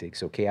tactic.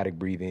 So chaotic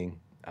breathing,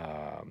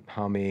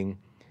 humming,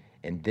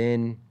 and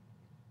then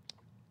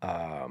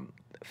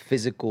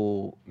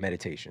physical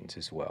meditations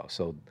as well.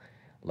 So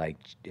like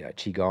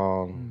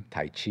Qigong,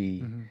 Tai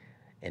Chi,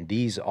 and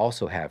these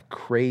also have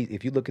crazy,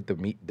 if you look at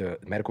the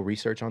medical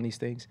research on these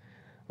things,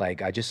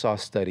 like I just saw a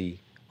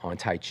study on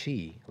Tai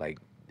Chi like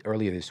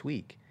earlier this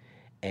week,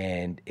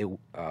 and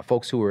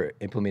folks who were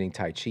implementing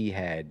Tai Chi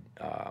had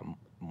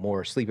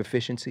more sleep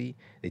efficiency,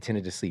 they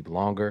tended to sleep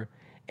longer,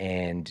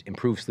 and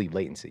improved sleep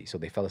latency. So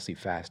they fell asleep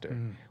faster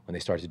when they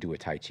started to do a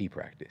Tai Chi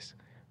practice,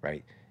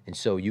 right? And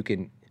so you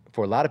can,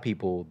 for a lot of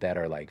people that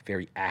are like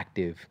very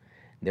active,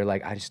 they're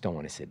like, I just don't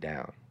want to sit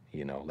down.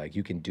 You know, like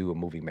you can do a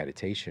moving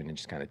meditation and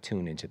just kind of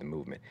tune into the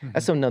movement.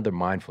 That's another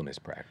mindfulness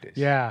practice.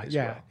 Yeah,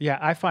 well. yeah.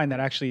 I find that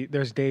actually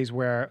there's days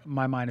where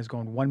my mind is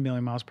going 1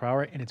 million miles per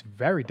hour, and it's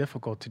very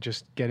difficult to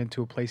just get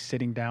into a place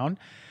sitting down.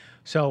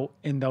 So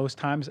in those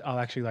times, I'll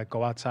actually like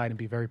go outside and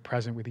be very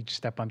present with each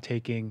step I'm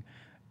taking.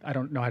 I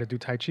don't know how to do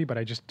Tai Chi, but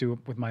I just do it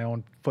with my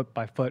own foot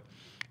by foot.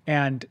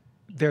 And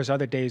there's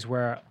other days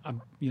where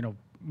I'm, you know,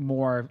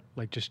 more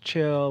like just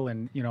chill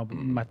and, you know,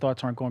 my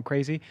thoughts aren't going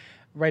crazy.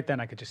 Right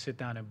then I could just sit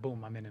down and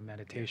boom, I'm in a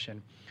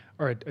meditation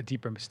or a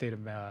deeper state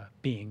of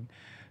being.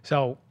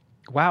 So,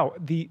 wow,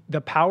 the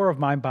power of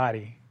mind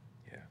body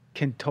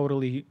can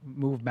totally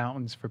move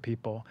mountains for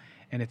people.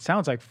 And it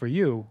sounds like for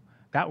you,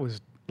 that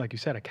was, like you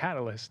said, a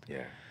catalyst.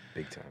 Yeah,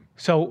 big time.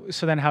 So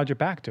then how'd your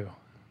back do?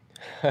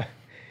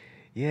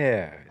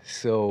 Yeah.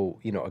 So,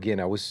 you know, again,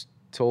 I was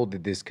told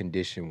that this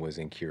condition was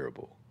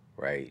incurable,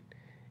 right?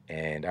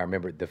 And I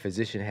remember the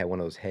physician had one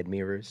of those head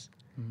mirrors,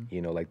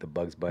 you know, like the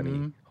Bugs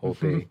Bunny whole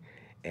thing.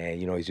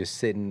 And, you know, he's just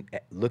sitting,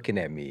 looking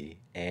at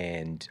me.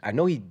 And I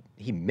know he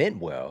meant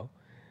well,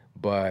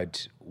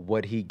 but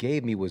what he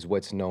gave me was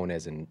what's known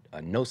as a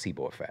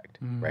nocebo effect,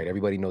 right?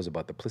 Everybody knows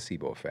about the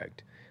placebo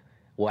effect.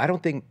 Well, I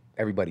don't think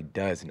everybody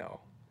does know.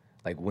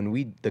 Like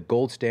when the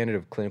gold standard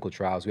of clinical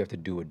trials, we have to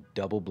do a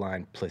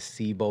double-blind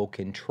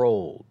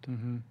placebo-controlled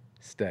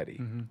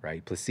study,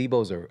 right?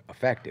 Placebos are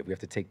effective. We have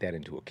to take that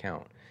into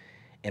account.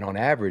 And on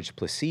average,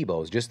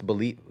 placebos, just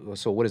believe,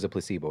 so what is a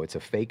placebo? It's a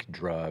fake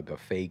drug, a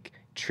fake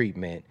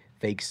treatment,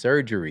 fake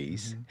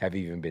surgeries have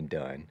even been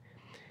done.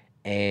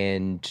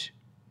 And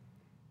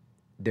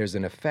there's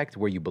an effect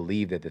where you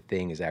believe that the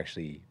thing is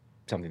actually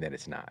something that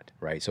it's not,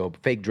 right? So a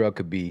fake drug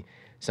could be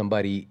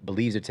somebody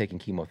believes they're taking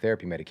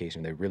chemotherapy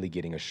medication, they're really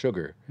getting a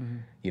sugar,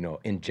 you know,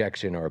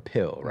 injection or a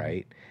pill,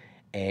 right?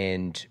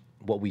 And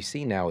what we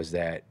see now is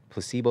that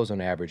placebos on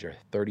average are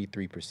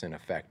 33%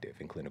 effective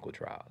in clinical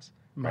trials.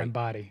 Mind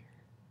body.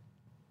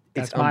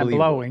 It's That's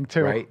mind-blowing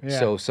too. Right? Yeah.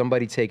 So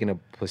somebody taking a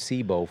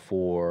placebo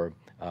for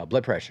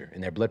blood pressure,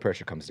 and their blood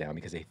pressure comes down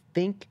because they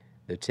think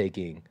they're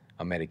taking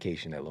a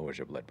medication that lowers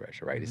your blood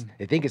pressure, right?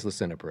 They think it's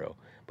lisinopril,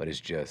 but it's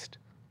just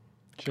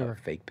a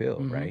fake pill,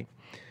 right?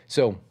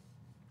 So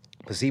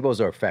placebos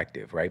are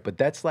effective, right? But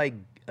that's like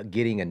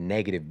getting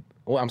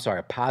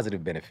a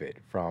positive benefit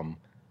from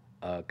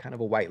kind of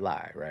a white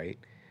lie, right?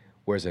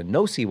 Whereas a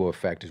nocebo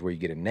effect is where you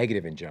get a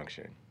negative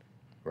injunction,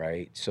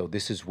 right? So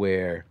this is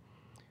where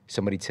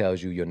somebody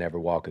tells you you'll never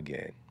walk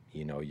again.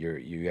 You know,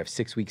 you have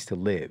 6 weeks to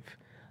live.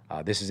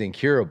 This is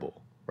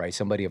incurable, right?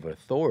 Somebody of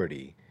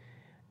authority.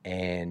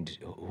 And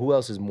who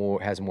else has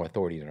more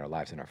authority in our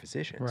lives than our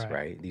physicians,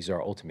 right? These are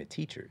our ultimate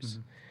teachers.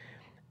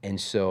 And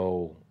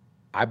so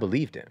I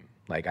believed him.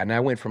 And I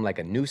went from like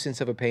a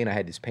nuisance of a pain. I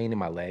had this pain in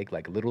my leg,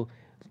 like a little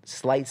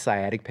slight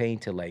sciatic pain,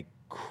 to like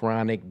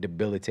chronic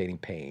debilitating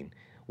pain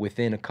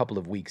within a couple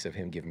of weeks of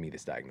him giving me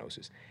this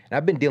diagnosis. And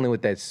I've been dealing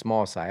with that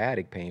small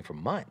sciatic pain for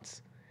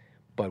months.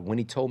 But when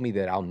he told me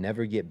that I'll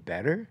never get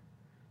better,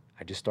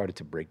 I just started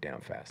to break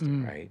down faster,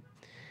 right?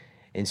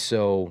 And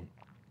so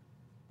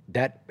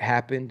that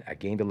happened. I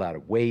gained a lot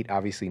of weight,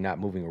 obviously not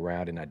moving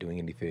around and not doing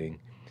anything.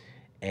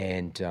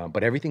 And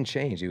but everything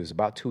changed. It was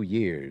about 2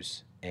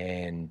 years,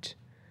 and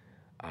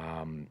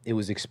it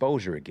was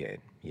exposure again.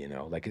 You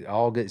know, like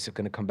it's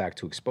going to come back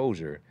to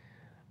exposure.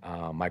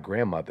 My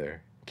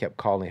grandmother kept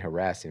calling,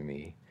 harassing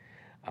me,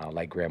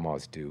 like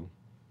grandmas do,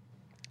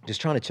 just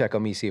trying to check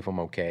on me, see if I'm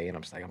okay. And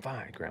I'm just like, I'm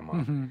fine,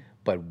 Grandma.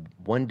 But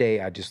one day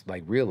I just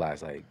like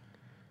realized, like,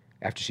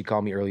 after she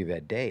called me earlier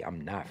that day,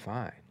 I'm not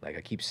fine. Like,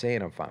 I keep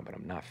saying I'm fine, but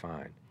I'm not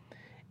fine.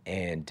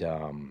 And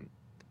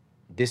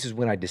this is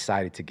when I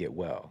decided to get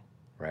well,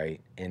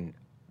 right? And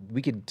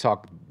we could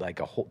talk like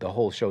the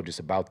whole show just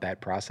about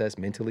that process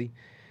mentally.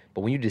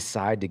 But when you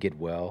decide to get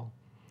well,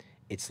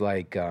 it's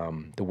like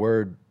the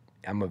word,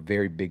 I'm a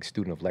very big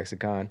student of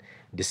lexicon.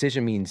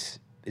 Decision means,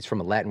 it's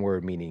from a Latin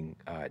word meaning,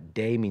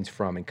 de means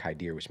from, and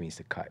caedere, which means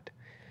to cut.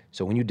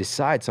 So when you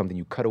decide something,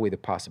 you cut away the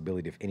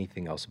possibility of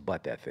anything else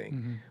but that thing.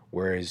 Mm-hmm.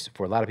 Whereas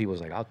for a lot of people,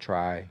 it's like, I'll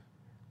try.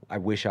 I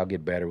wish I'll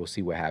get better. We'll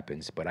see what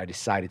happens. But I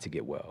decided to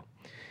get well.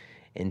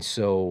 And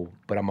so,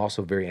 but I'm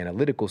also very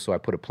analytical, so I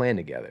put a plan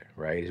together,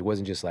 right? It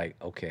wasn't just like,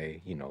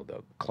 okay, you know,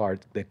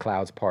 the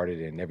clouds parted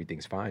and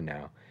everything's fine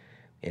now.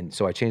 And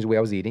so I changed the way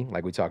I was eating,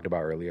 like we talked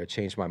about earlier. I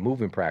changed my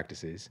movement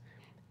practices.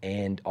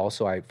 And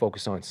also I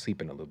focused on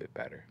sleeping a little bit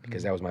better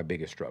because that was my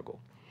biggest struggle.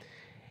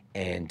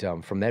 And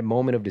from that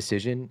moment of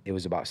decision, it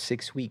was about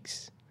 6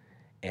 weeks.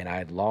 And I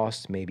had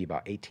lost maybe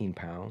about 18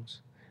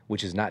 pounds,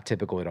 which is not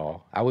typical at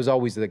all. I was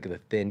always like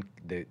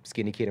the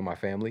skinny kid in my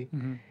family.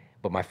 Mm-hmm.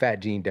 But my fat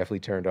gene definitely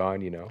turned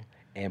on, you know.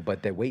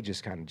 But that weight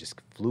just kind of just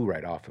flew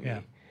right off of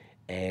me.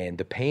 And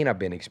the pain I've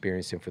been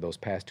experiencing for those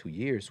past 2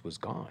 years was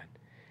gone.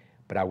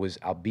 But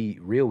I'll be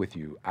real with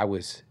you, I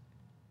was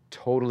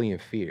totally in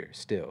fear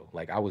still.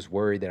 Like I was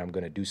worried that I'm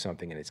gonna do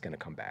something and it's gonna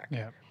come back.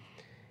 Yeah.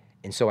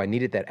 And so I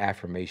needed that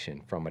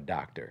affirmation from a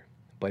doctor.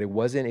 But it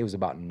was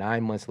about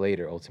 9 months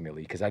later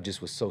ultimately, because I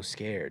just was so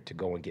scared to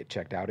go and get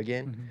checked out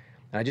again. Mm-hmm.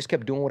 And I just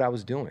kept doing what I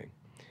was doing.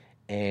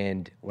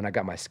 And when I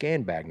got my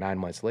scan back 9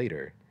 months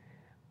later,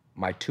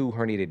 my 2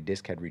 herniated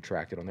discs had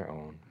retracted on their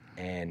own.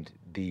 And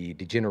the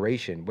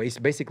degeneration,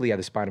 basically I had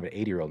the spine of an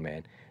 80-year-old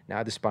man. Now I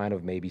had the spine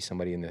of maybe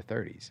somebody in their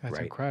 30s. That's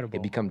right? Incredible.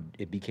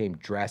 It became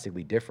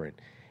drastically different.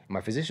 And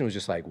my physician was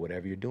just like,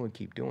 whatever you're doing,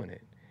 keep doing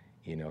it.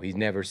 You know, he's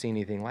never seen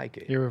anything like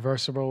it.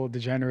 Irreversible,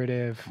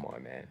 degenerative. Come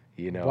on, man.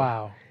 You know?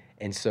 Wow.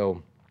 And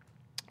so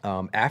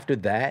after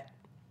that,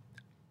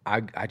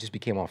 I just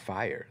became on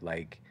fire.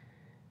 Like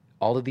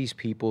all of these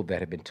people that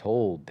have been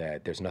told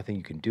that there's nothing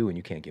you can do and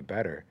you can't get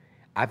better,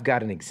 I've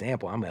got an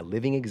example. I'm a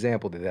living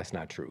example that that's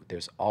not true.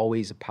 There's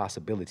always a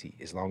possibility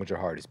as long as your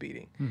heart is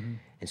beating. Mm-hmm.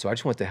 And so I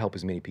just want to help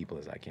as many people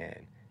as I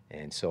can.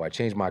 And so I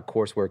changed my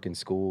coursework in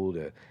school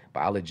to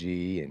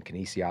biology and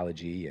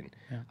kinesiology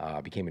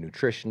and became a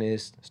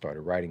nutritionist,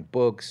 started writing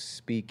books,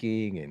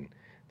 speaking, and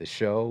the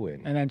show.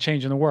 And then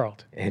changing the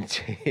world.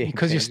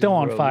 Because you're still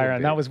on fire.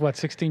 And that was,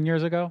 16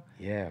 years ago?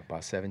 Yeah,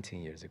 about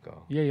 17 years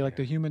ago. Yeah, you're like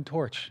the Human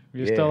Torch.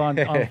 You're still on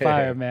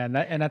fire, man.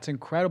 And that's an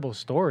incredible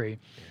story.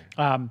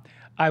 Yeah.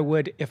 I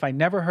would, if I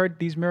never heard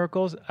these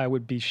miracles, I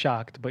would be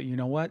shocked. But you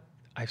know what?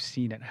 I've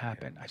seen it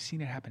happen. Yeah. I've seen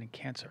it happen in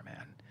cancer,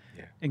 man.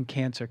 Yeah. In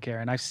cancer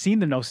care. And I've seen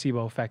the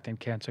nocebo effect in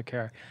cancer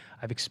care.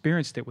 I've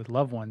experienced it with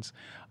loved ones.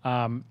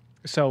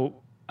 So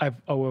I've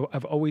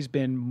always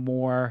been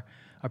more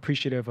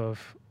appreciative of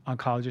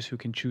oncologists who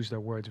can choose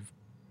their words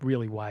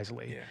really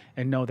wisely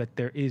and know that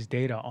there is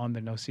data on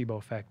the nocebo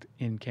effect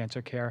in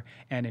cancer care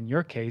and, in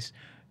your case,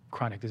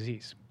 chronic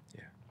disease.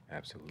 Yeah,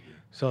 absolutely.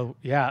 So,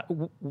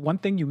 one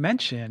thing you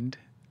mentioned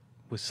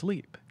was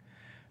sleep,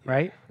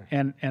 right?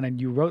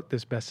 And you wrote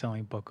this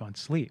best-selling book on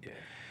sleep. Yeah.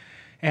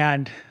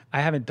 And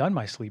I haven't done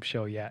my sleep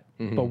show yet,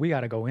 but we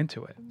got to go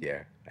into it.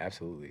 Yeah,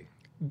 absolutely.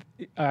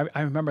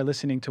 I remember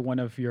listening to one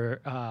of your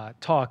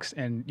talks,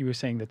 and you were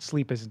saying that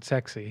sleep isn't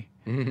sexy.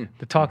 Mm-hmm.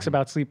 The talks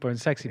about sleep aren't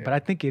sexy, but I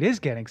think it is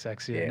getting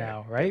sexier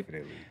now, right?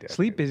 Definitely.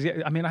 Sleep is,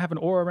 I mean, I have an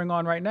Oura ring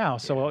on right now,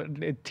 so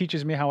it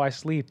teaches me how I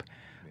sleep.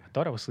 I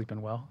thought I was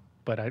sleeping well,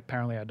 but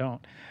apparently I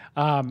don't.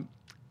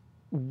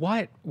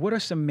 What are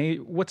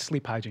what's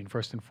sleep hygiene,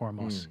 first and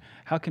foremost?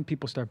 How can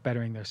people start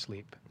bettering their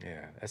sleep?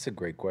 Yeah, that's a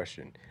great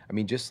question. I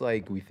mean, just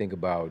like we think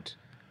about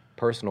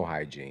personal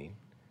hygiene,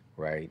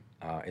 right?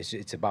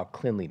 It's about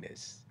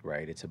cleanliness,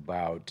 right? It's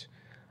about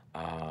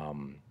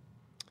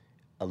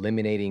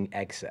eliminating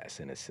excess,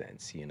 in a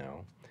sense, you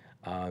know?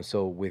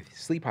 So with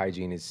sleep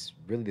hygiene, it's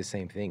really the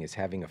same thing. It's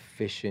having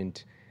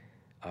efficient,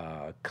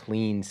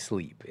 clean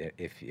sleep,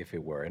 if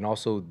it were, and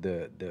also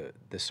the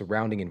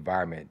surrounding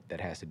environment that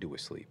has to do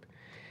with sleep.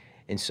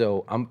 And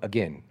so,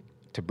 again,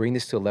 to bring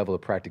this to a level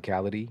of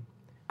practicality,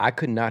 I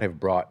could not have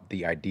brought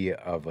the idea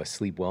of a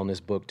sleep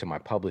wellness book to my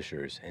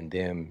publishers and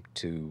them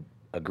to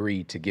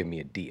agree to give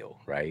me a deal,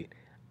 right?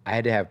 I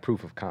had to have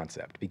proof of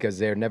concept because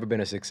there had never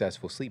been a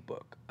successful sleep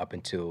book up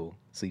until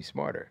Sleep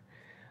Smarter.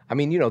 I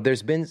mean, you know,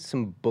 there's been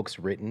some books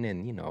written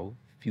and, you know,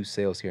 a few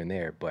sales here and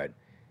there, but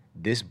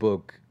this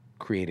book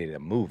created a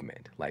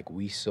movement. Like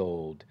we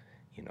sold,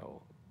 you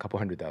know, a couple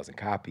 100,000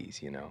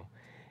 copies, you know,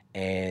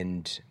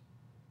 and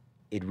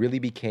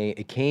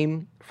it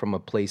came from a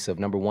place of,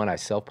 number one, I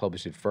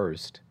self-published it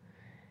first,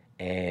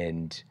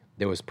 and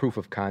there was proof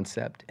of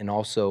concept, and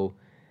also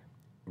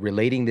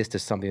relating this to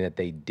something that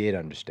they did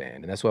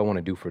understand. And that's what I want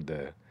to do for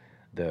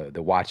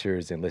the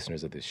watchers and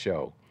listeners of this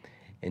show.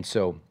 And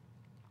so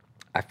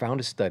I found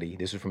a study,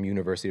 this was from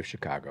University of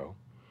Chicago,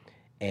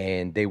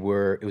 and it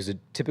was a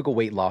typical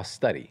weight loss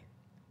study,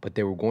 but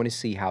they were going to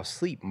see how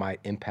sleep might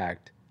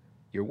impact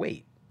your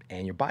weight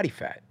and your body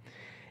fat.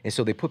 And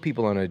so they put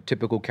people on a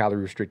typical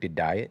calorie-restricted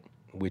diet,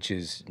 which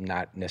is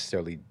not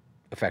necessarily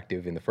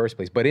effective in the first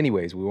place. But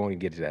anyways, we won't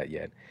get to that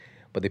yet.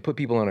 But they put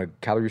people on a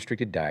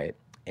calorie-restricted diet,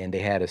 and they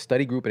had a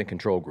study group and a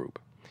control group.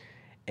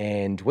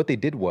 And what they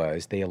did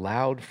was they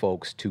allowed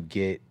folks to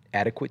get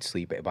adequate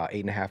sleep, about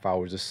 8.5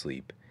 hours of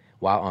sleep,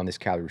 while on this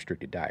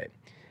calorie-restricted diet.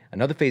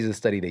 Another phase of the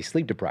study, they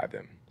sleep deprive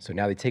them. So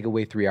now they take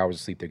away 3 hours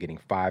of sleep, they're getting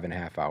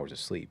 5.5 hours of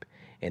sleep.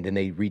 And then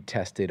they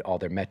retested all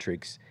their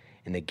metrics,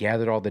 and they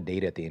gathered all the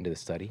data at the end of the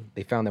study.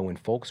 They found that when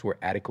folks were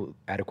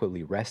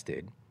adequately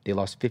rested, they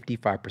lost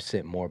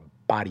 55% more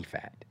body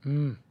fat.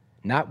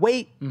 Not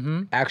weight,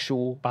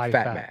 actual Body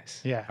fat fat.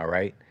 mass. Yeah. All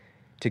right.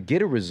 To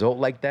get a result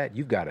like that,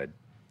 you gotta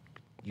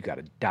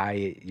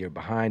diet your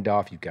behind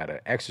off. You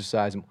gotta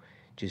exercise.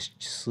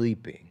 Just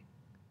sleeping.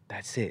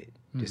 That's it.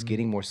 Just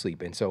getting more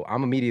sleep. And so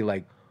I'm immediately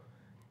like,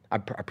 I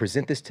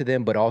present this to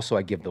them, but also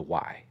I give the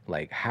why,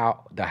 like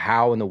how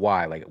and the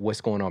why, like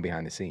what's going on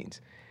behind the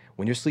scenes.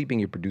 When you're sleeping,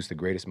 you produce the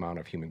greatest amount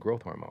of human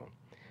growth hormone,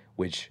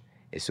 which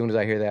as soon as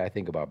I hear that, I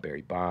think about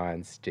Barry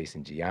Bonds,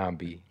 Jason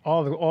Giambi,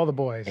 All the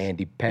boys.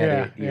 Andy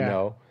Pettit, Yeah, you yeah.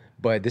 know.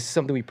 But this is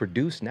something we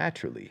produce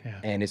naturally.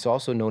 Yeah. And it's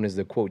also known as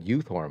the, quote,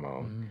 youth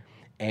hormone.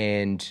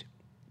 And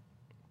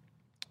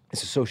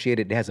it's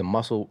associated, it has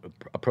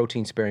a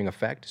protein-sparing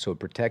effect, so it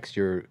protects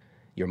your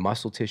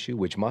muscle tissue,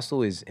 which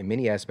muscle is, in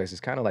many aspects, is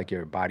kind of like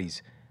your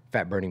body's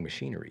fat-burning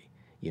machinery.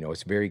 You know,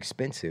 it's very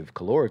expensive,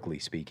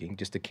 calorically speaking,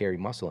 just to carry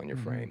muscle on your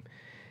frame.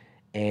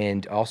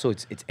 And also,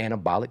 it's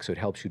anabolic, so it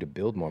helps you to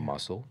build more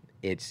muscle.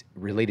 It's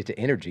related to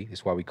energy.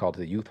 That's why we call it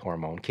the youth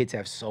hormone. Kids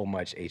have so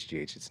much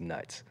HGH, it's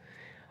nuts.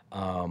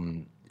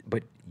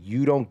 But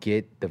you don't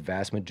get the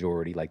vast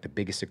majority, like the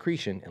biggest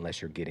secretion,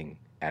 unless you're getting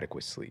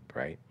adequate sleep,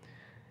 right?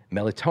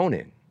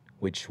 Melatonin,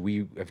 which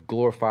we have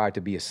glorified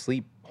to be a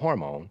sleep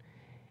hormone,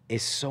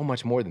 is so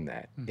much more than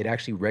that. It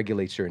actually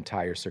regulates your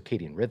entire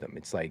circadian rhythm.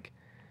 It's like,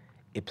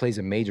 it plays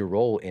a major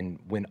role in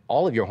when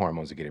all of your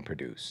hormones are getting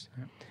produced.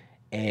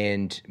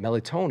 And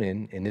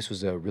melatonin, and this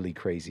was a really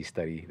crazy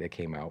study that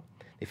came out,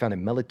 they found that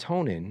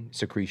melatonin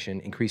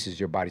secretion increases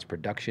your body's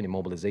production and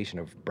mobilization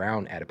of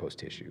brown adipose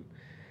tissue.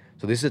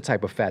 So this is a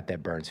type of fat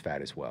that burns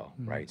fat as well,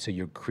 right? So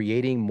you're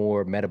creating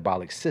more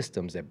metabolic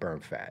systems that burn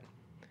fat.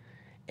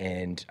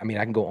 And I mean,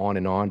 I can go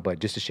on, but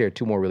just to share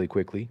two more really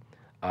quickly,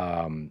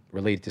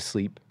 related to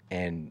sleep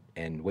and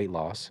weight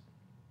loss.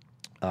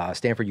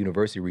 Stanford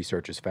University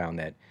researchers found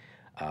that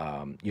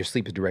your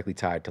sleep is directly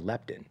tied to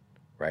leptin,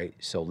 right?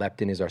 So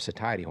leptin is our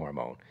satiety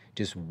hormone.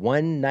 Just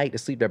one night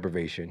of sleep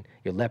deprivation,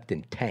 your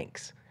leptin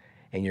tanks,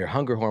 and your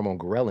hunger hormone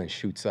ghrelin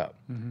shoots up.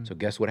 So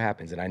guess what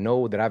happens? And I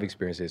know that I've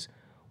experienced this.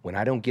 When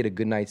I don't get a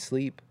good night's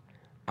sleep,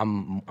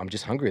 I'm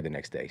just hungry the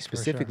next day,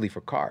 specifically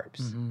for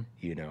carbs,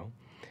 you know?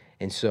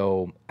 And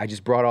so I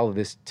just brought all of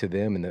this to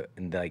them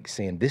and like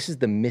saying, this is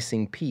the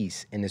missing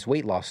piece in this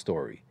weight loss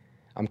story.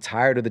 I'm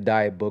tired of the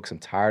diet books. I'm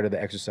tired of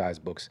the exercise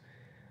books.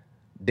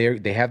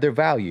 They have their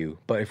value,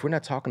 but if we're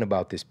not talking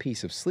about this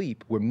piece of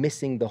sleep, we're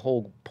missing the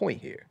whole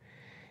point here,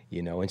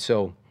 you know? And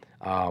so,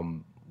 I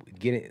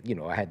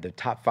had the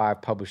top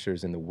 5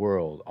 publishers in the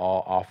world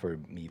all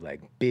offered me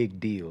like big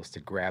deals to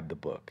grab the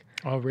book.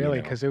 Oh, really?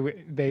 You know? Because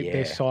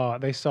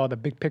they saw the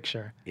big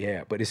picture.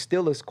 Yeah, but it's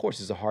still, of course,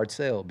 it's a hard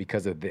sell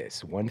because of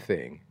this one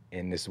thing,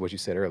 and this is what you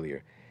said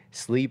earlier.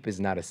 Sleep is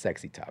not a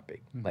sexy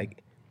topic.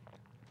 Like,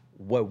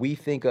 what we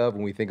think of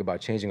when we think about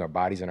changing our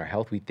bodies and our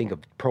health, we think of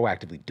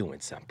proactively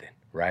doing something,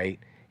 right?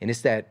 And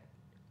it's that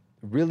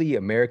really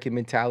American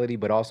mentality,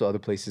 but also other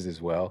places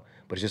as well.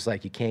 But it's just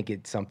like you can't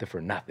get something for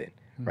nothing,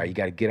 right? You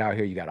got to get out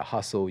here, you got to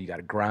hustle, you got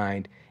to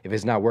grind. If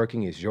it's not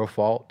working, it's your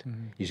fault.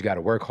 You just got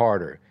to work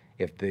harder.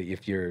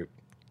 If your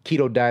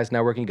keto diet's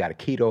not working, you got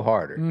to keto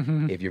harder.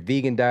 If your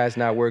vegan diet's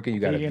not working, you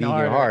got to vegan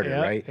harder,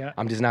 right? Yeah.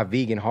 I'm just not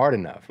vegan hard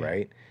enough,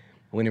 right?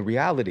 When in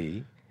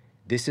reality,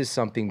 this is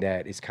something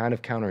that is kind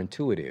of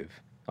counterintuitive,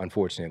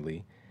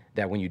 unfortunately,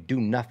 that when you do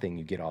nothing,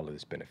 you get all of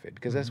this benefit,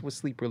 because that's what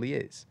sleep really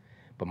is.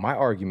 But my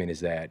argument is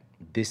that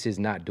this is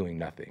not doing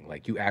nothing.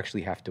 Like, you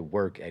actually have to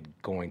work at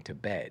going to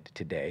bed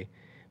today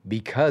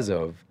because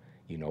of,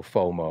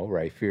 FOMO,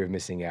 right? Fear of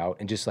missing out,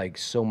 and just like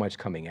so much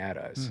coming at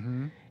us.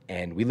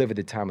 And we live at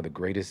the time of the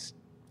greatest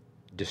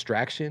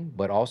distraction,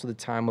 but also the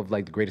time of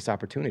like the greatest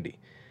opportunity.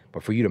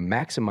 But for you to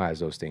maximize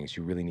those things,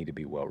 you really need to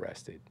be well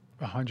rested.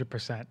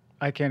 100%.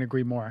 I can't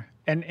agree more.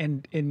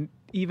 And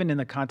even in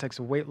the context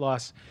of weight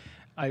loss,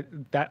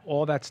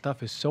 all that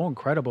stuff is so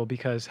incredible,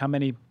 because how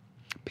many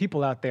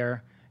people out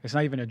there, it's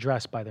not even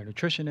addressed by their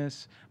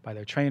nutritionist, by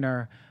their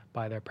trainer,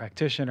 by their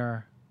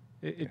practitioner.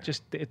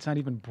 It's not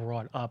even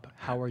brought up.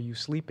 How are you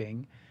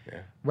sleeping?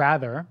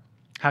 Rather,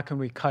 how can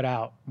we cut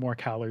out more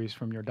calories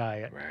from your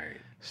diet? Right.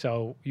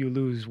 So you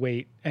lose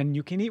weight, and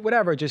you can eat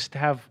whatever, just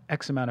have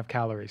X amount of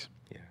calories.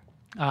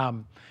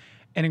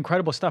 And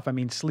incredible stuff. I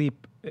mean,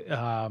 sleep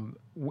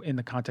in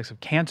the context of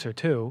cancer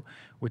too,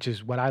 which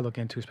is what I look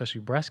into,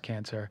 especially breast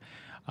cancer.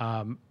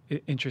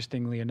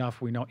 Interestingly enough,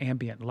 we know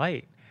ambient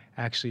light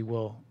actually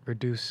will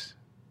reduce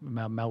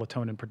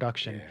melatonin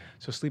production.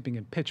 So sleeping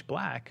in pitch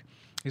black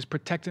is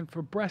protectant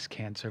for breast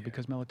cancer,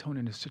 because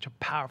melatonin is such a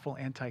powerful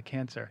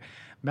anti-cancer.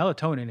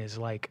 Melatonin is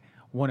like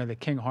one of the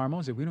king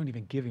hormones that we don't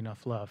even give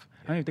enough love.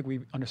 I don't even think we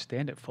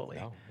understand it fully.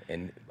 No.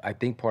 And I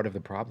think part of the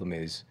problem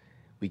is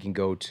we can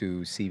go to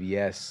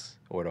CVS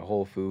or the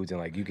Whole Foods and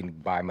like you can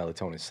buy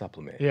melatonin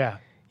supplement.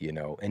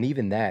 And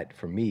even that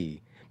for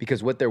me,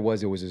 because what there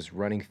was this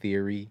running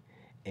theory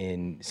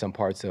in some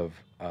parts of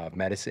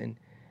medicine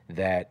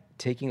that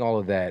taking all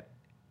of that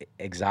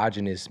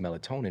exogenous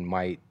melatonin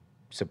might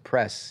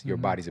suppress your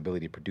body's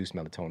ability to produce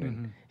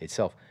melatonin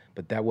itself.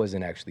 But that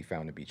wasn't actually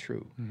found to be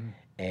true.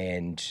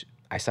 And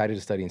I cited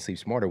a study in Sleep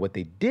Smarter. What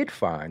they did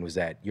find was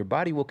that your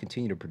body will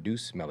continue to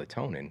produce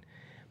melatonin,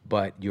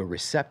 but your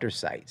receptor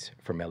sites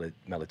for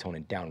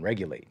melatonin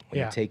downregulate when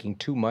you're taking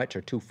too much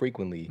or too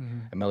frequently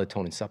a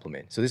melatonin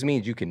supplement. So this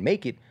means you can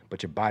make it,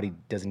 but your body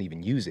doesn't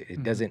even use it.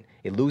 It doesn't.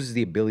 It loses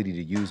the ability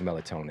to use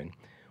melatonin,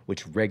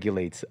 which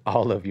regulates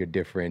all of your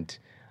different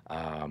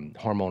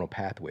hormonal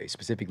pathways,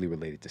 specifically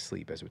related to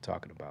sleep, as we're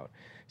talking about.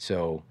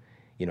 So,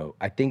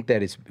 I think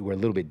that we're a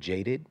little bit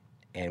jaded,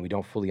 and we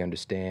don't fully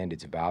understand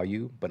its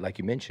value. But like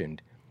you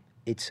mentioned,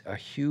 it's a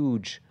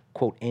huge,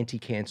 quote,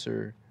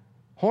 anti-cancer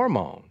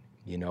hormone,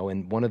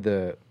 and one of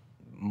the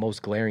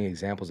most glaring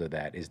examples of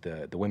that is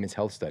the women's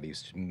health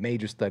studies,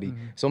 major study.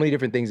 So many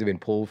different things have been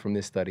pulled from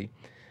this study,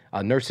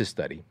 nurses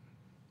study.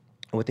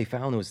 And what they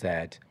found was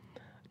that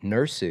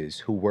nurses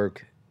who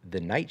work the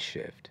night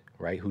shift,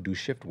 right, who do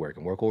shift work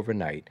and work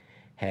overnight,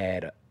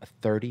 had a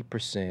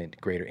 30%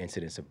 greater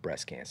incidence of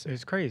breast cancer.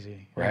 It's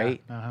crazy.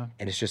 Right? Yeah.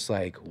 And it's just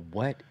like,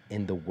 what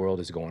in the world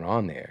is going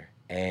on there?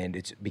 And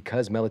it's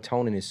because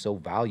melatonin is so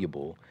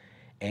valuable,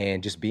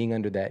 and just being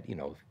under that,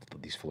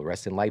 these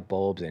fluorescent light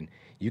bulbs, and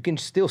you can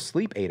still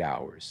sleep 8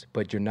 hours,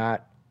 but you're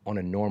not on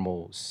a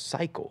normal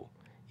cycle,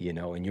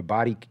 and your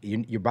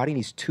body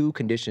needs two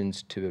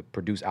conditions to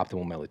produce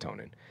optimal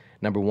melatonin.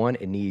 Number one,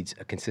 it needs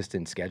a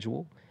consistent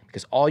schedule,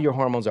 because all your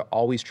hormones are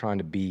always trying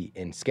to be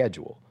in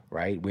schedule,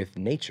 right, with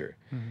nature.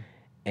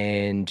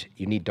 And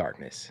you need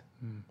darkness.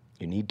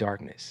 You need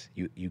darkness.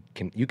 You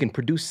can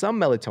produce some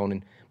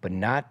melatonin, but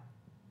not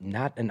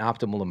an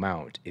optimal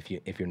amount if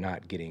you're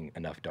not getting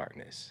enough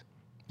darkness.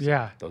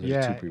 So those are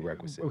the two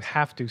prerequisites. We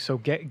have to. So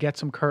get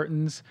some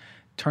curtains,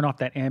 turn off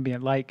that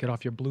ambient light, get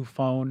off your blue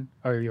phone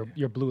or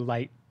your blue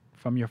light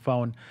from your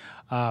phone.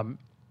 The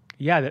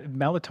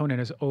melatonin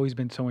has always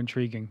been so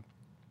intriguing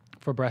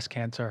for breast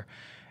cancer.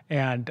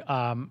 And,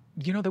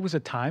 there was a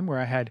time where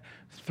I had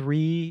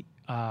 3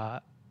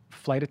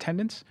 flight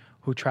attendants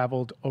who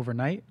traveled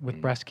overnight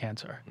with breast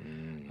cancer.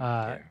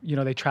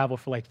 They travel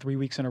for like 3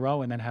 weeks in a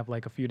row and then have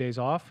like a few days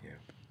off.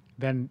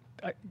 Then,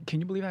 can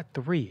you believe that?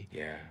 3?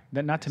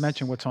 Then, not to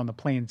mention what's on the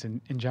planes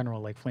in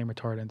general, like flame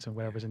retardants and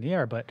whatever's in the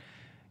air. But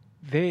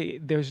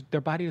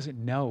their body doesn't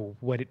know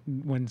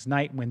when's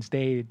night, when's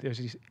day. There's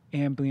these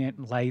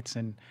ambient lights,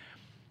 and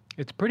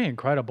it's pretty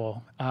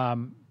incredible.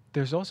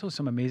 There's also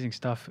some amazing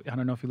stuff. I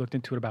don't know if you looked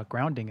into it about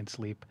grounding in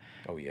sleep.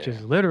 Which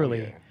is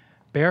literally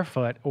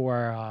barefoot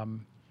or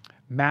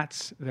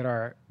mats that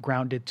are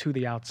grounded to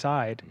the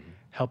outside,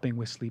 helping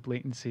with sleep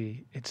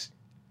latency. It's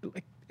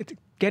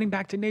getting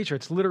back to nature.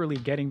 It's literally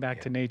getting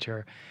back to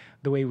nature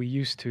the way we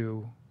used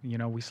to.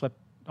 We slept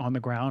on the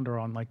ground or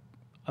on like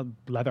a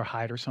leather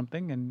hide or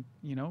something, and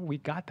we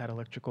got that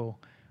electrical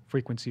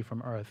frequency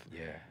from Earth.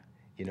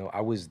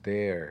 I was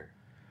there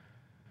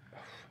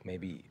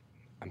maybe,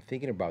 I'm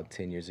thinking about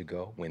 10 years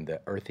ago when the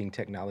earthing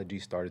technology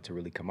started to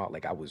really come out.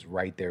 Like, I was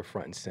right there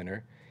front and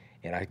center,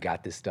 and I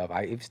got this stuff.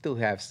 I still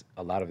have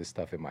a lot of this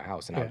stuff in my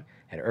house, and I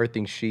had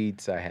earthing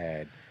sheets, I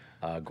had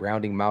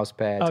grounding mouse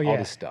pads, all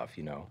this stuff,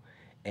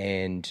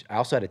 And I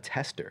also had a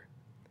tester,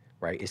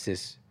 right? It's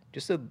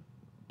just a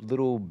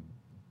little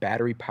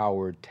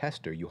battery-powered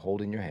tester you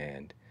hold in your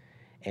hand,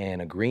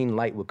 and a green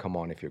light would come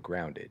on if you're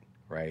grounded,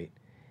 right?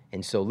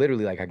 And so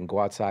literally, like, I can go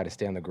outside and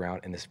stay on the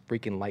ground, and this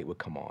freaking light would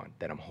come on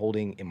that I'm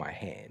holding in my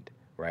hand,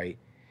 right?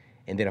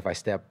 And then if I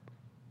step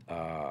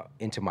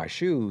into my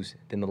shoes,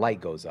 then the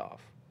light goes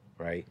off,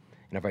 right?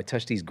 And if I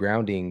touch these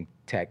grounding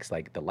techs,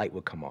 like, the light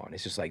would come on.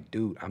 It's just like,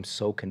 dude, I'm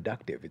so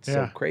conductive. It's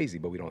so crazy,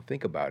 but we don't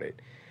think about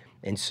it.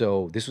 And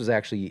so this was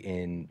actually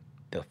in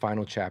the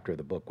final chapter of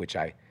the book, which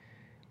I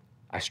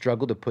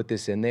struggled to put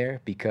this in there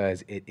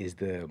because it is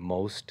the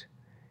most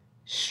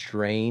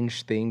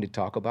strange thing to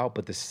talk about,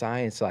 but the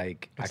science,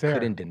 like, I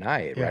couldn't deny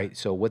it, right?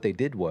 So what they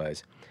did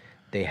was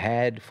they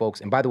had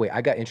folks, and by the way,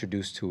 I got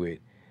introduced to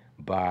it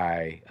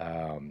by,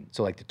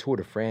 so like the Tour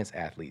de France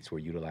athletes were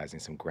utilizing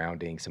some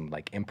grounding, some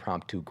like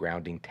impromptu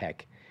grounding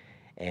tech.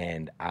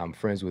 And I'm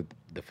friends with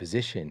the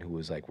physician who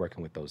was like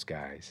working with those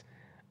guys.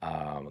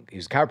 He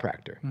was a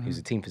chiropractor. He was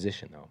a team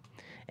physician though.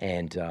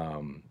 And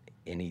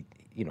he,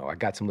 I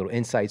got some little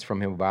insights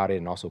from him about it,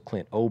 and also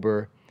Clint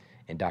Ober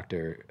and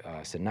Dr.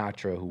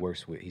 Sinatra, who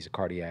works he's a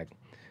cardiac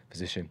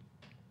physician.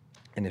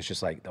 And it's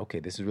just like, okay,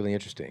 this is really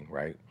interesting,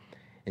 right?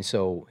 And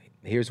so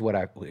here's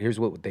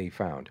what they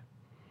found.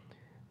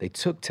 They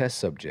took test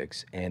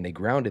subjects and they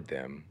grounded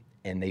them,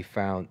 and they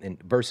found,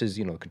 and versus,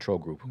 the control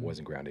group who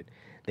wasn't grounded,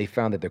 they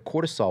found that their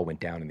cortisol went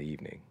down in the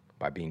evening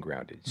by being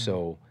grounded.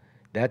 So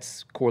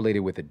that's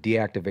correlated with a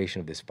deactivation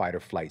of this fight or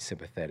flight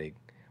sympathetic,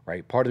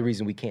 right? Part of the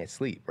reason we can't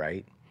sleep,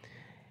 right?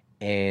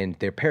 And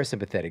their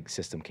parasympathetic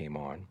system came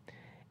on.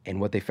 And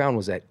what they found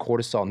was that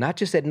cortisol, not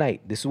just at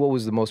night, this is what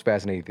was the most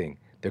fascinating thing,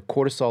 their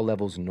cortisol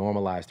levels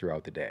normalized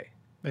throughout the day.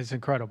 It's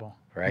incredible.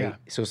 Right? Yeah.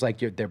 So it's like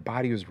their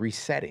body was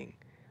resetting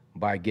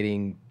by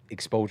getting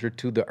exposure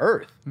to the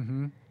earth.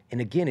 And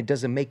again, it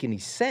doesn't make any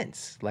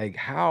sense. Like,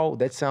 how,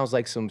 that sounds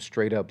like some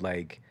straight up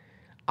like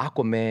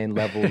Aquaman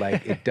level,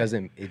 like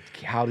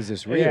how does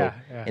this real? Yeah,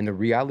 yeah. And the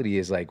reality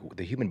is like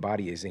the human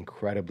body is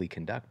incredibly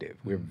conductive.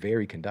 We're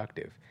very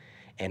conductive.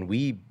 And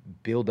we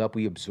build up,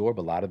 we absorb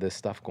a lot of this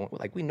stuff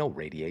like we know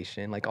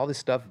radiation, like all this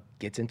stuff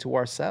gets into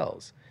our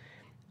cells.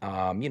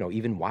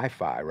 Even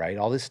Wi-Fi, right?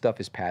 All this stuff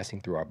is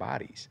passing through our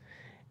bodies.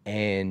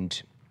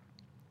 And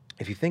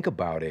if you think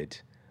about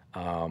it,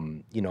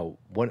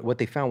 what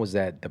they found was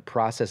that the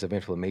process of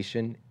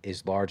inflammation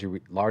is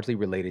largely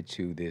related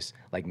to this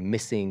like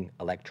missing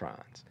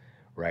electrons,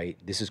 right?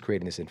 This is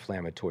creating this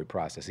inflammatory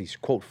process. These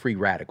quote free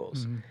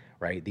radicals,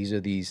 right? These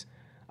are these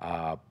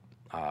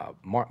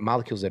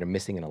molecules that are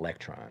missing an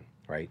electron,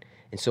 right?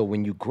 And so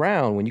when you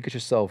get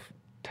yourself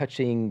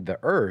touching the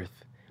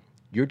earth,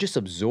 you're just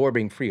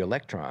absorbing free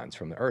electrons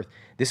from the earth.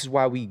 This is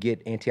why we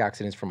get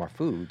antioxidants from our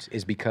foods,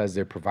 is because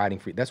they're providing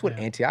free. That's what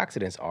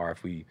antioxidants are.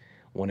 If we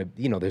want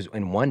to, there's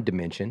in one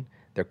dimension,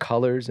 they're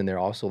colors and they're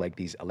also like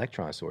these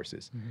electron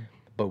sources.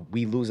 But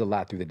we lose a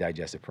lot through the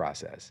digestive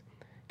process.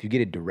 If you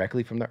get it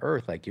directly from the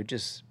earth, like you're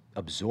just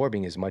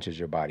absorbing as much as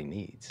your body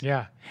needs.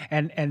 Yeah,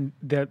 and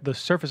the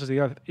surface of the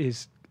earth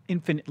is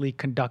infinitely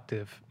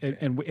conductive,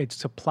 and it's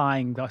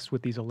supplying us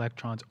with these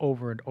electrons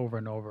over and over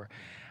and over.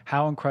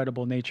 How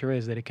incredible nature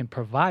is that it can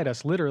provide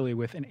us literally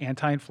with an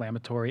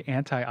anti-inflammatory,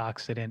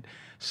 antioxidant,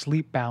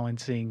 sleep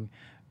balancing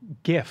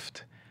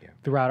gift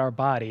throughout our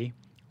body,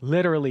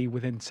 literally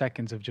within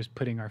seconds of just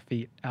putting our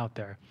feet out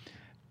there.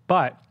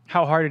 But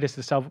how hard it is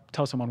to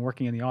tell someone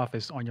working in the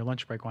office on your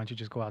lunch break, why don't you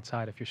just go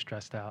outside if you're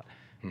stressed out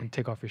and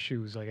take off your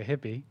shoes like a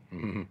hippie?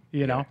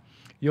 You know,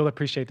 you'll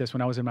appreciate this.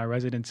 When I was in my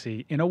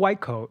residency, in a white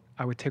coat,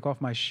 I would take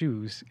off my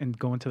shoes and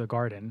go into the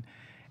garden.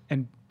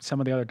 And some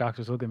of the other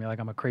doctors look at me like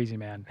I'm a crazy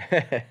man.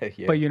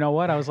 But you know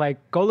what? I was like,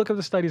 go look up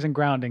the studies in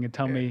grounding and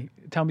tell me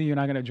you're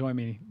not going to join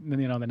me, the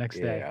next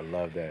day. Yeah, I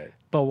love that.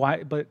 But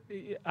why? But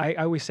I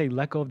always say,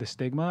 let go of the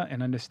stigma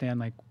and understand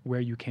like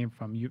where you came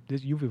from.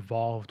 You've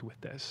evolved with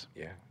this.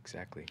 Yeah,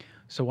 exactly.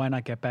 So why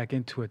not get back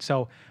into it?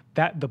 So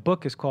the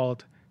book is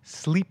called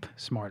Sleep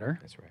Smarter.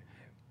 That's right.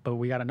 Yeah. But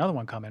we got another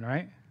one coming,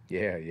 right?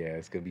 Yeah,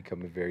 it's going to be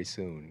coming very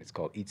soon. It's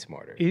called Eat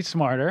Smarter. Eat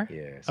Smarter.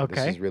 Yeah, so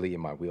this is really in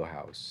my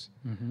wheelhouse.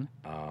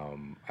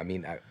 I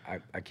mean,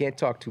 I can't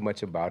talk too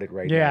much about it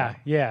right now.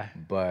 Yeah.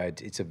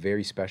 But it's a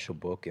very special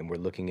book, and we're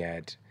looking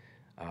at,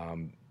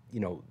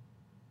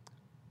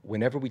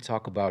 whenever we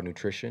talk about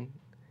nutrition,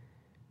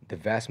 the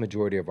vast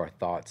majority of our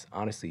thoughts,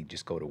 honestly,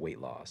 just go to weight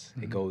loss.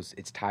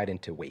 It's tied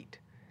into weight.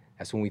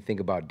 That's when we think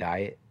about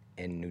diet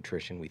and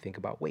nutrition, we think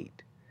about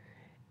weight.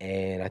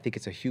 And I think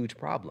it's a huge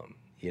problem.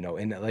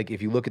 And like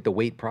if you look at the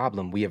weight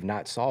problem, we have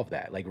not solved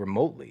that, like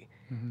remotely.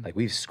 Like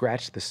we've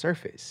scratched the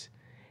surface.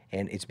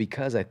 And it's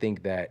because I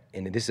think that,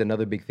 and this is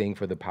another big thing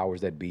for the powers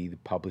that be, the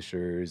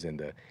publishers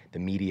and the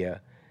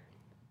media,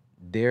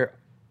 they're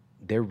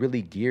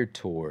really geared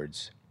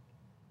towards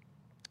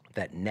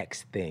that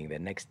next thing,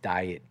 that next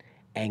diet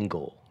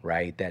angle,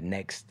 right? That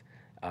next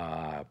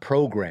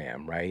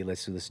program, right?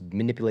 Let's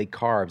manipulate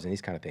carbs and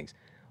these kind of things.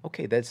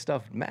 Okay, that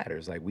stuff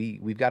matters. Like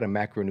we've got a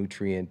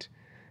macronutrient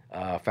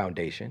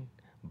foundation.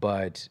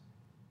 But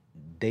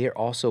they are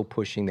also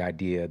pushing the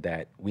idea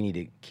that we need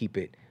to keep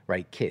it,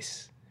 right,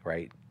 KISS,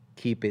 right?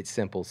 Keep it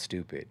simple,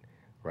 stupid,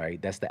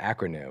 right? That's the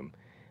acronym.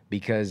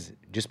 Because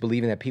just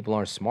believing that people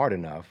aren't smart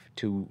enough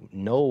to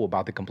know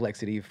about the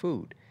complexity of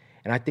food.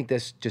 And I think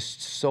that's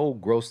just so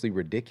grossly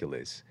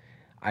ridiculous.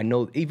 I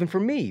know, even for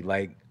me,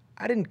 like,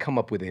 I didn't come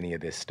up with any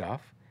of this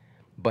stuff.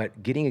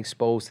 But getting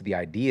exposed to the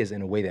ideas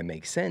in a way that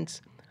makes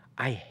sense,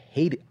 I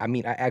hate it. I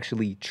mean, I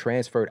actually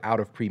transferred out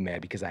of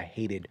pre-med because I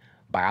hated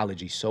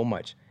biology so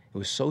much. It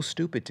was so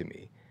stupid to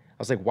me. I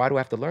was like, why do I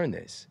have to learn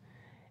this?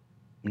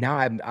 Now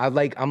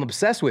I'm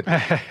obsessed with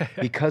it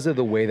because of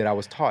the way that I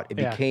was taught. It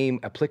became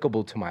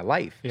applicable to my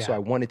life. So I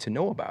wanted to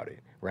know about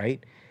it,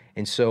 right?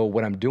 And so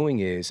what I'm doing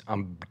is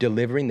I'm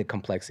delivering the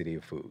complexity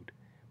of food,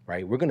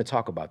 right? We're going to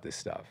talk about this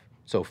stuff.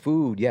 So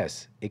food,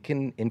 yes, it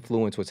can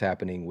influence what's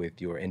happening with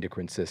your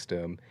endocrine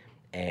system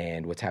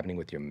and what's happening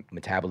with your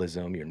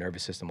metabolism, your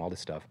nervous system, all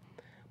this stuff.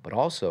 But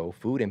also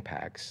food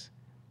impacts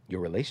your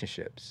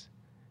relationships.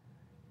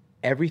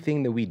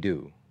 Everything that we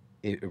do,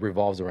 it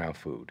revolves around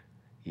food.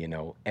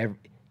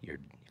 Your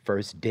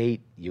first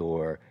date,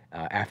 your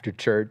after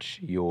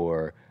church,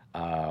 your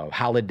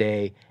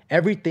holiday,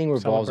 everything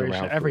revolves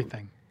around food.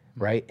 Everything.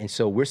 Right? And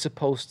so we're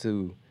supposed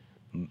to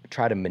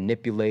try to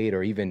manipulate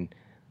or even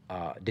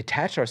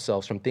detach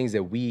ourselves from things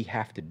that we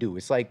have to do.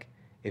 It's like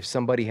if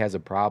somebody has a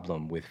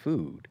problem with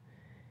food,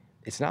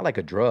 it's not like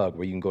a drug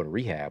where you can go to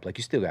rehab. Like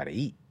you still got to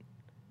eat,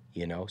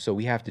 So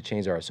we have to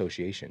change our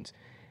associations.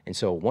 And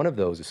so one of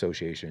those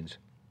associations,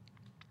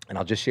 and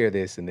I'll just share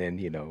this and then,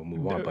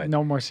 move on. But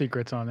no more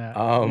secrets on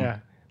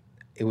that.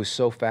 It was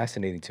so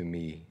fascinating to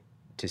me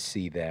to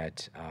see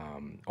that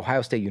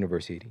Ohio State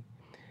University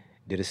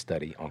did a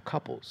study on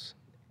couples.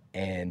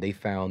 And they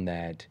found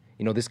that,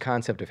 this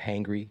concept of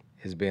hangry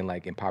has been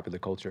like in popular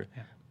culture,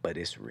 but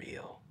it's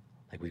real.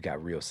 Like we've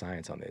got real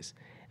science on this.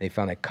 And they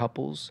found that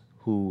couples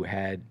who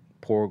had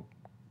poor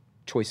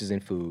choices in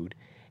food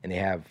and they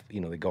have,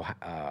 they go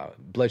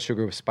blood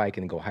sugar spike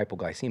and then go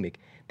hypoglycemic,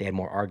 they had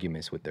more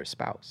arguments with their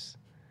spouse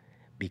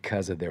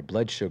because of their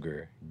blood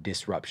sugar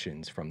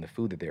disruptions from the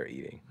food that they're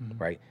eating,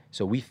 right?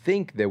 So we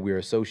think that we're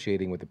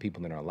associating with the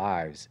people in our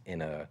lives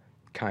in a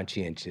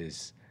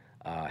conscientious,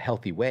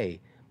 healthy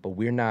way, but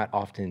we're not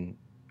often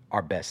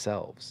our best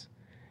selves.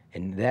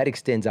 And that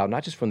extends out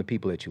not just from the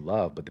people that you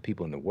love, but the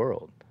people in the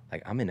world.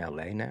 Like, I'm in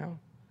LA now,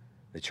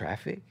 the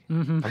traffic.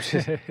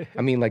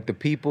 Like the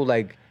people,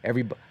 like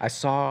everybody, I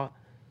saw,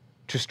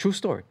 just true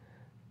story.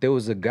 There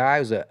was a guy,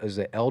 it was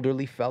an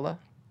elderly fella,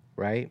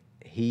 right?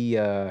 He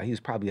was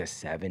probably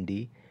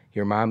 70. He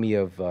reminded me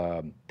of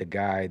the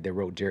guy that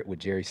wrote with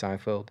Jerry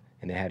Seinfeld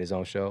and they had his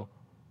own show.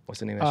 What's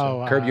the name of that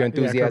show? Curb Your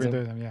Enthusiasm. Yeah, Curb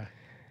Your Enthusiasm, yeah.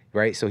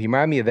 Right, so he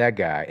reminded me of that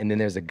guy. And then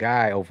there's a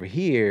guy over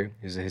here,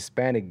 there's a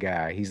Hispanic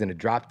guy. He's in a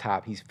drop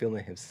top, he's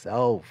feeling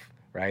himself,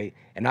 right?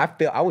 And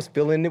I was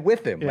feeling it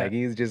with him. Yeah. Like,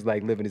 he's just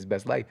like living his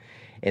best life.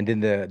 And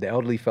then the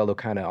elderly fellow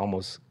kind of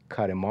almost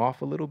cut him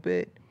off a little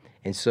bit.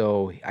 And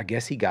so I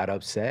guess he got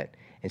upset.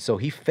 And so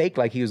he faked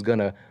like he was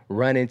gonna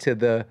run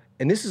into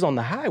and this is on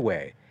the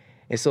highway.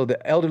 And so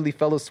the elderly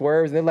fellow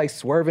swerves, and they're like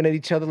swerving at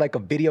each other like a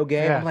video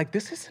game. Yeah. I'm like,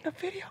 this isn't a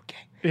video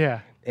game.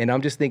 Yeah. And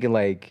I'm just thinking,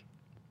 like,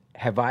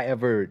 have I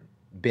ever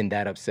been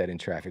that upset in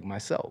traffic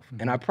myself?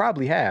 And I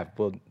probably have.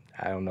 Well,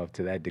 I don't know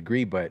to that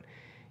degree, but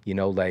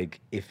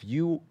like if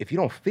you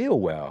don't feel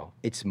well,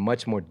 it's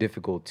much more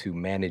difficult to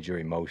manage your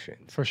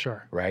emotions. For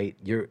sure. Right?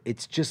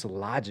 It's just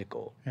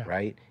logical,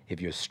 right?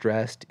 If you're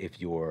stressed, if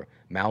you're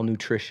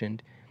malnutritioned,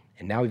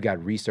 and now we've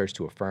got research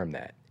to affirm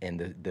that.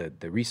 And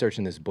the research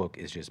in this book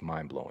is just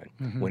mind-blowing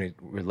when it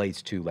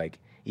relates to, like,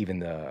 even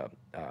the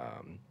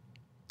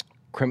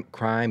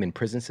crime and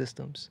prison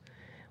systems,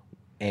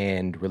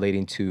 and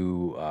relating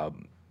to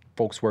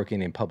folks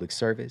working in public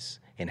service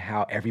and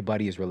how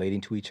everybody is relating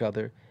to each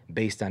other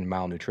based on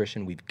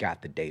malnutrition. We've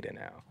got the data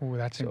now. Oh,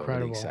 that's so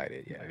incredible. I'm really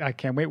excited, yeah. I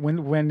can't wait.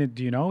 When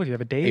do you know? Do you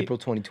have a date? April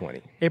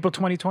 2020. April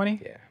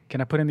 2020? Yeah.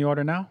 Can I put in the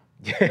order now?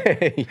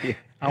 Yeah.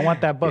 I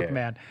want that book,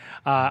 man.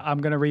 I'm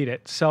going to read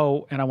it.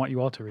 So, and I want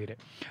you all to read it.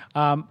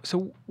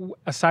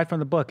 Aside from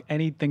the book,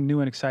 anything new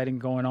and exciting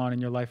going on in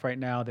your life right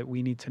now that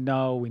we need to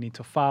know, we need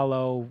to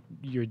follow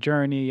your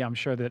journey? I'm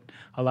sure that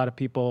a lot of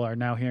people are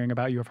now hearing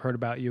about you, have heard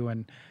about you,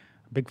 and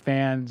big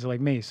fans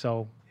like me.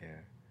 So,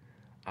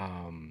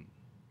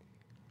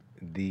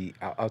 the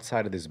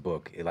outside of this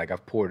book, like,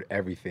 I've poured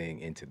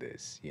everything into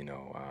this.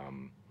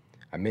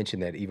 I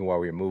mentioned that even while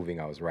we were moving,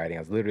 I was writing.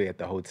 I was literally at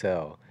the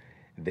hotel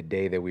the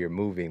day that we were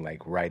moving,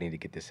 like, writing to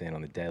get this in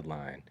on the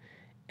deadline,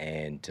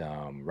 and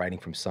writing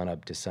from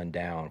sunup to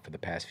sundown for the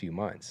past few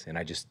months. And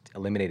I just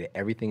eliminated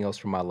everything else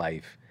from my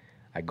life.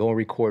 I go and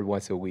record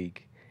once a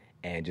week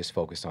and just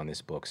focused on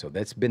this book. So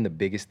that's been the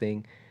biggest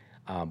thing.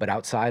 But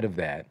outside of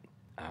that,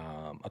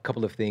 a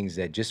couple of things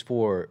that just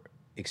for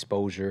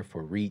exposure,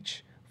 for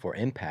reach, for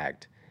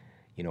impact,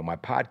 my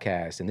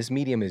podcast, and this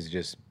medium has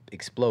just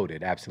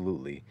exploded,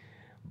 absolutely.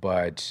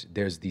 But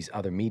there's these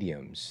other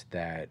mediums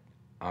that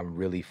I'm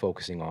really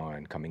focusing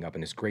on coming up.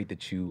 And it's great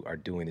that you are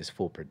doing this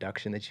full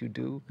production that you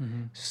do.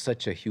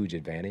 Such a huge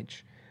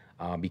advantage.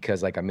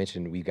 Because, like I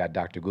mentioned, we've got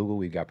Dr. Google,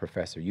 we've got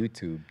Professor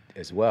YouTube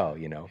as well,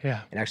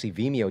 Yeah. And actually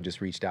Vimeo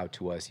just reached out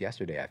to us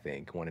yesterday, I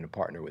think, wanting to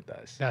partner with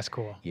us. That's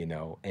cool.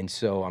 And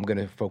so I'm going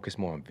to focus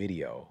more on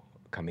video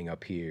coming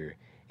up here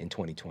in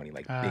 2020,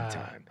 like big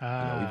time.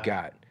 We've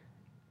got,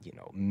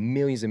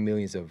 millions and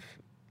millions of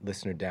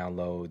listener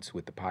downloads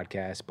with the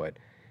podcast, but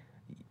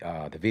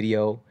the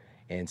video,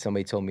 and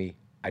somebody told me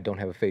I don't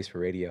have a face for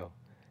radio.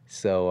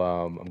 So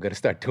I'm going to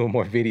start doing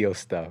more video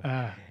stuff.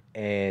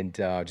 And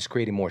just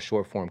creating more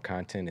short form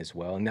content as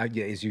well. And now,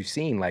 as you've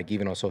seen, like,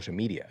 even on social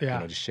media,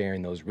 just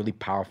sharing those really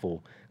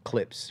powerful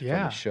clips from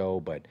the show.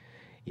 But,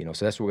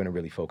 so that's what we're going to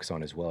really focus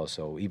on as well.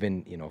 So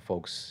even,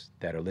 folks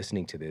that are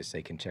listening to this,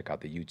 they can check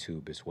out the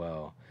YouTube as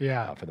well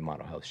for the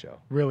Model Health Show.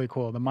 Really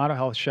cool. The Model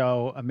Health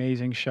Show,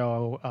 amazing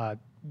show.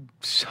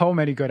 So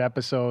many good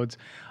episodes.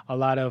 A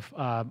lot of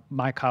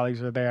my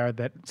colleagues are there.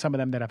 That some of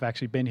them that have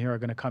actually been here are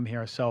going to come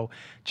here. So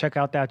check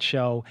out that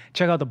show.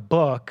 Check out the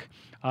book,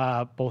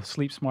 both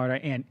Sleep Smarter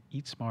and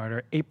Eat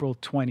Smarter, April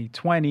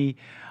 2020.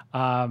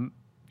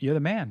 You're the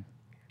man.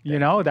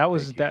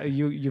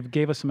 You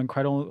gave us some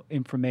incredible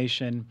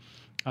information.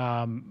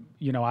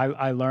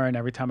 I learn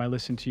every time I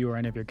listen to you or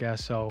any of your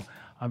guests. So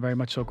I'm very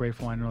much so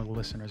grateful. I know the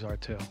listeners are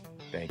too.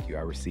 Thank you.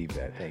 I received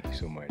that. Thank you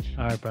so much.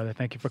 All right, brother.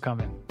 Thank you for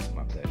coming.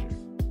 My pleasure.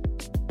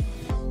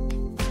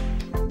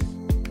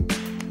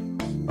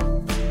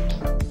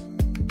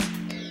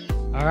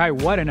 All right,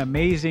 what an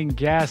amazing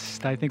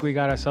guest. I think we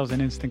got ourselves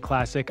an instant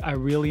classic. I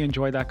really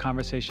enjoyed that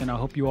conversation. I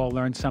hope you all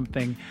learned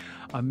something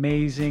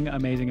amazing,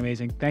 amazing,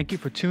 amazing. Thank you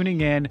for tuning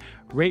in.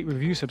 Rate,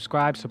 review,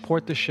 subscribe,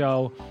 support the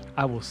show.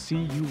 I will see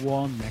you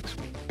all next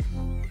week.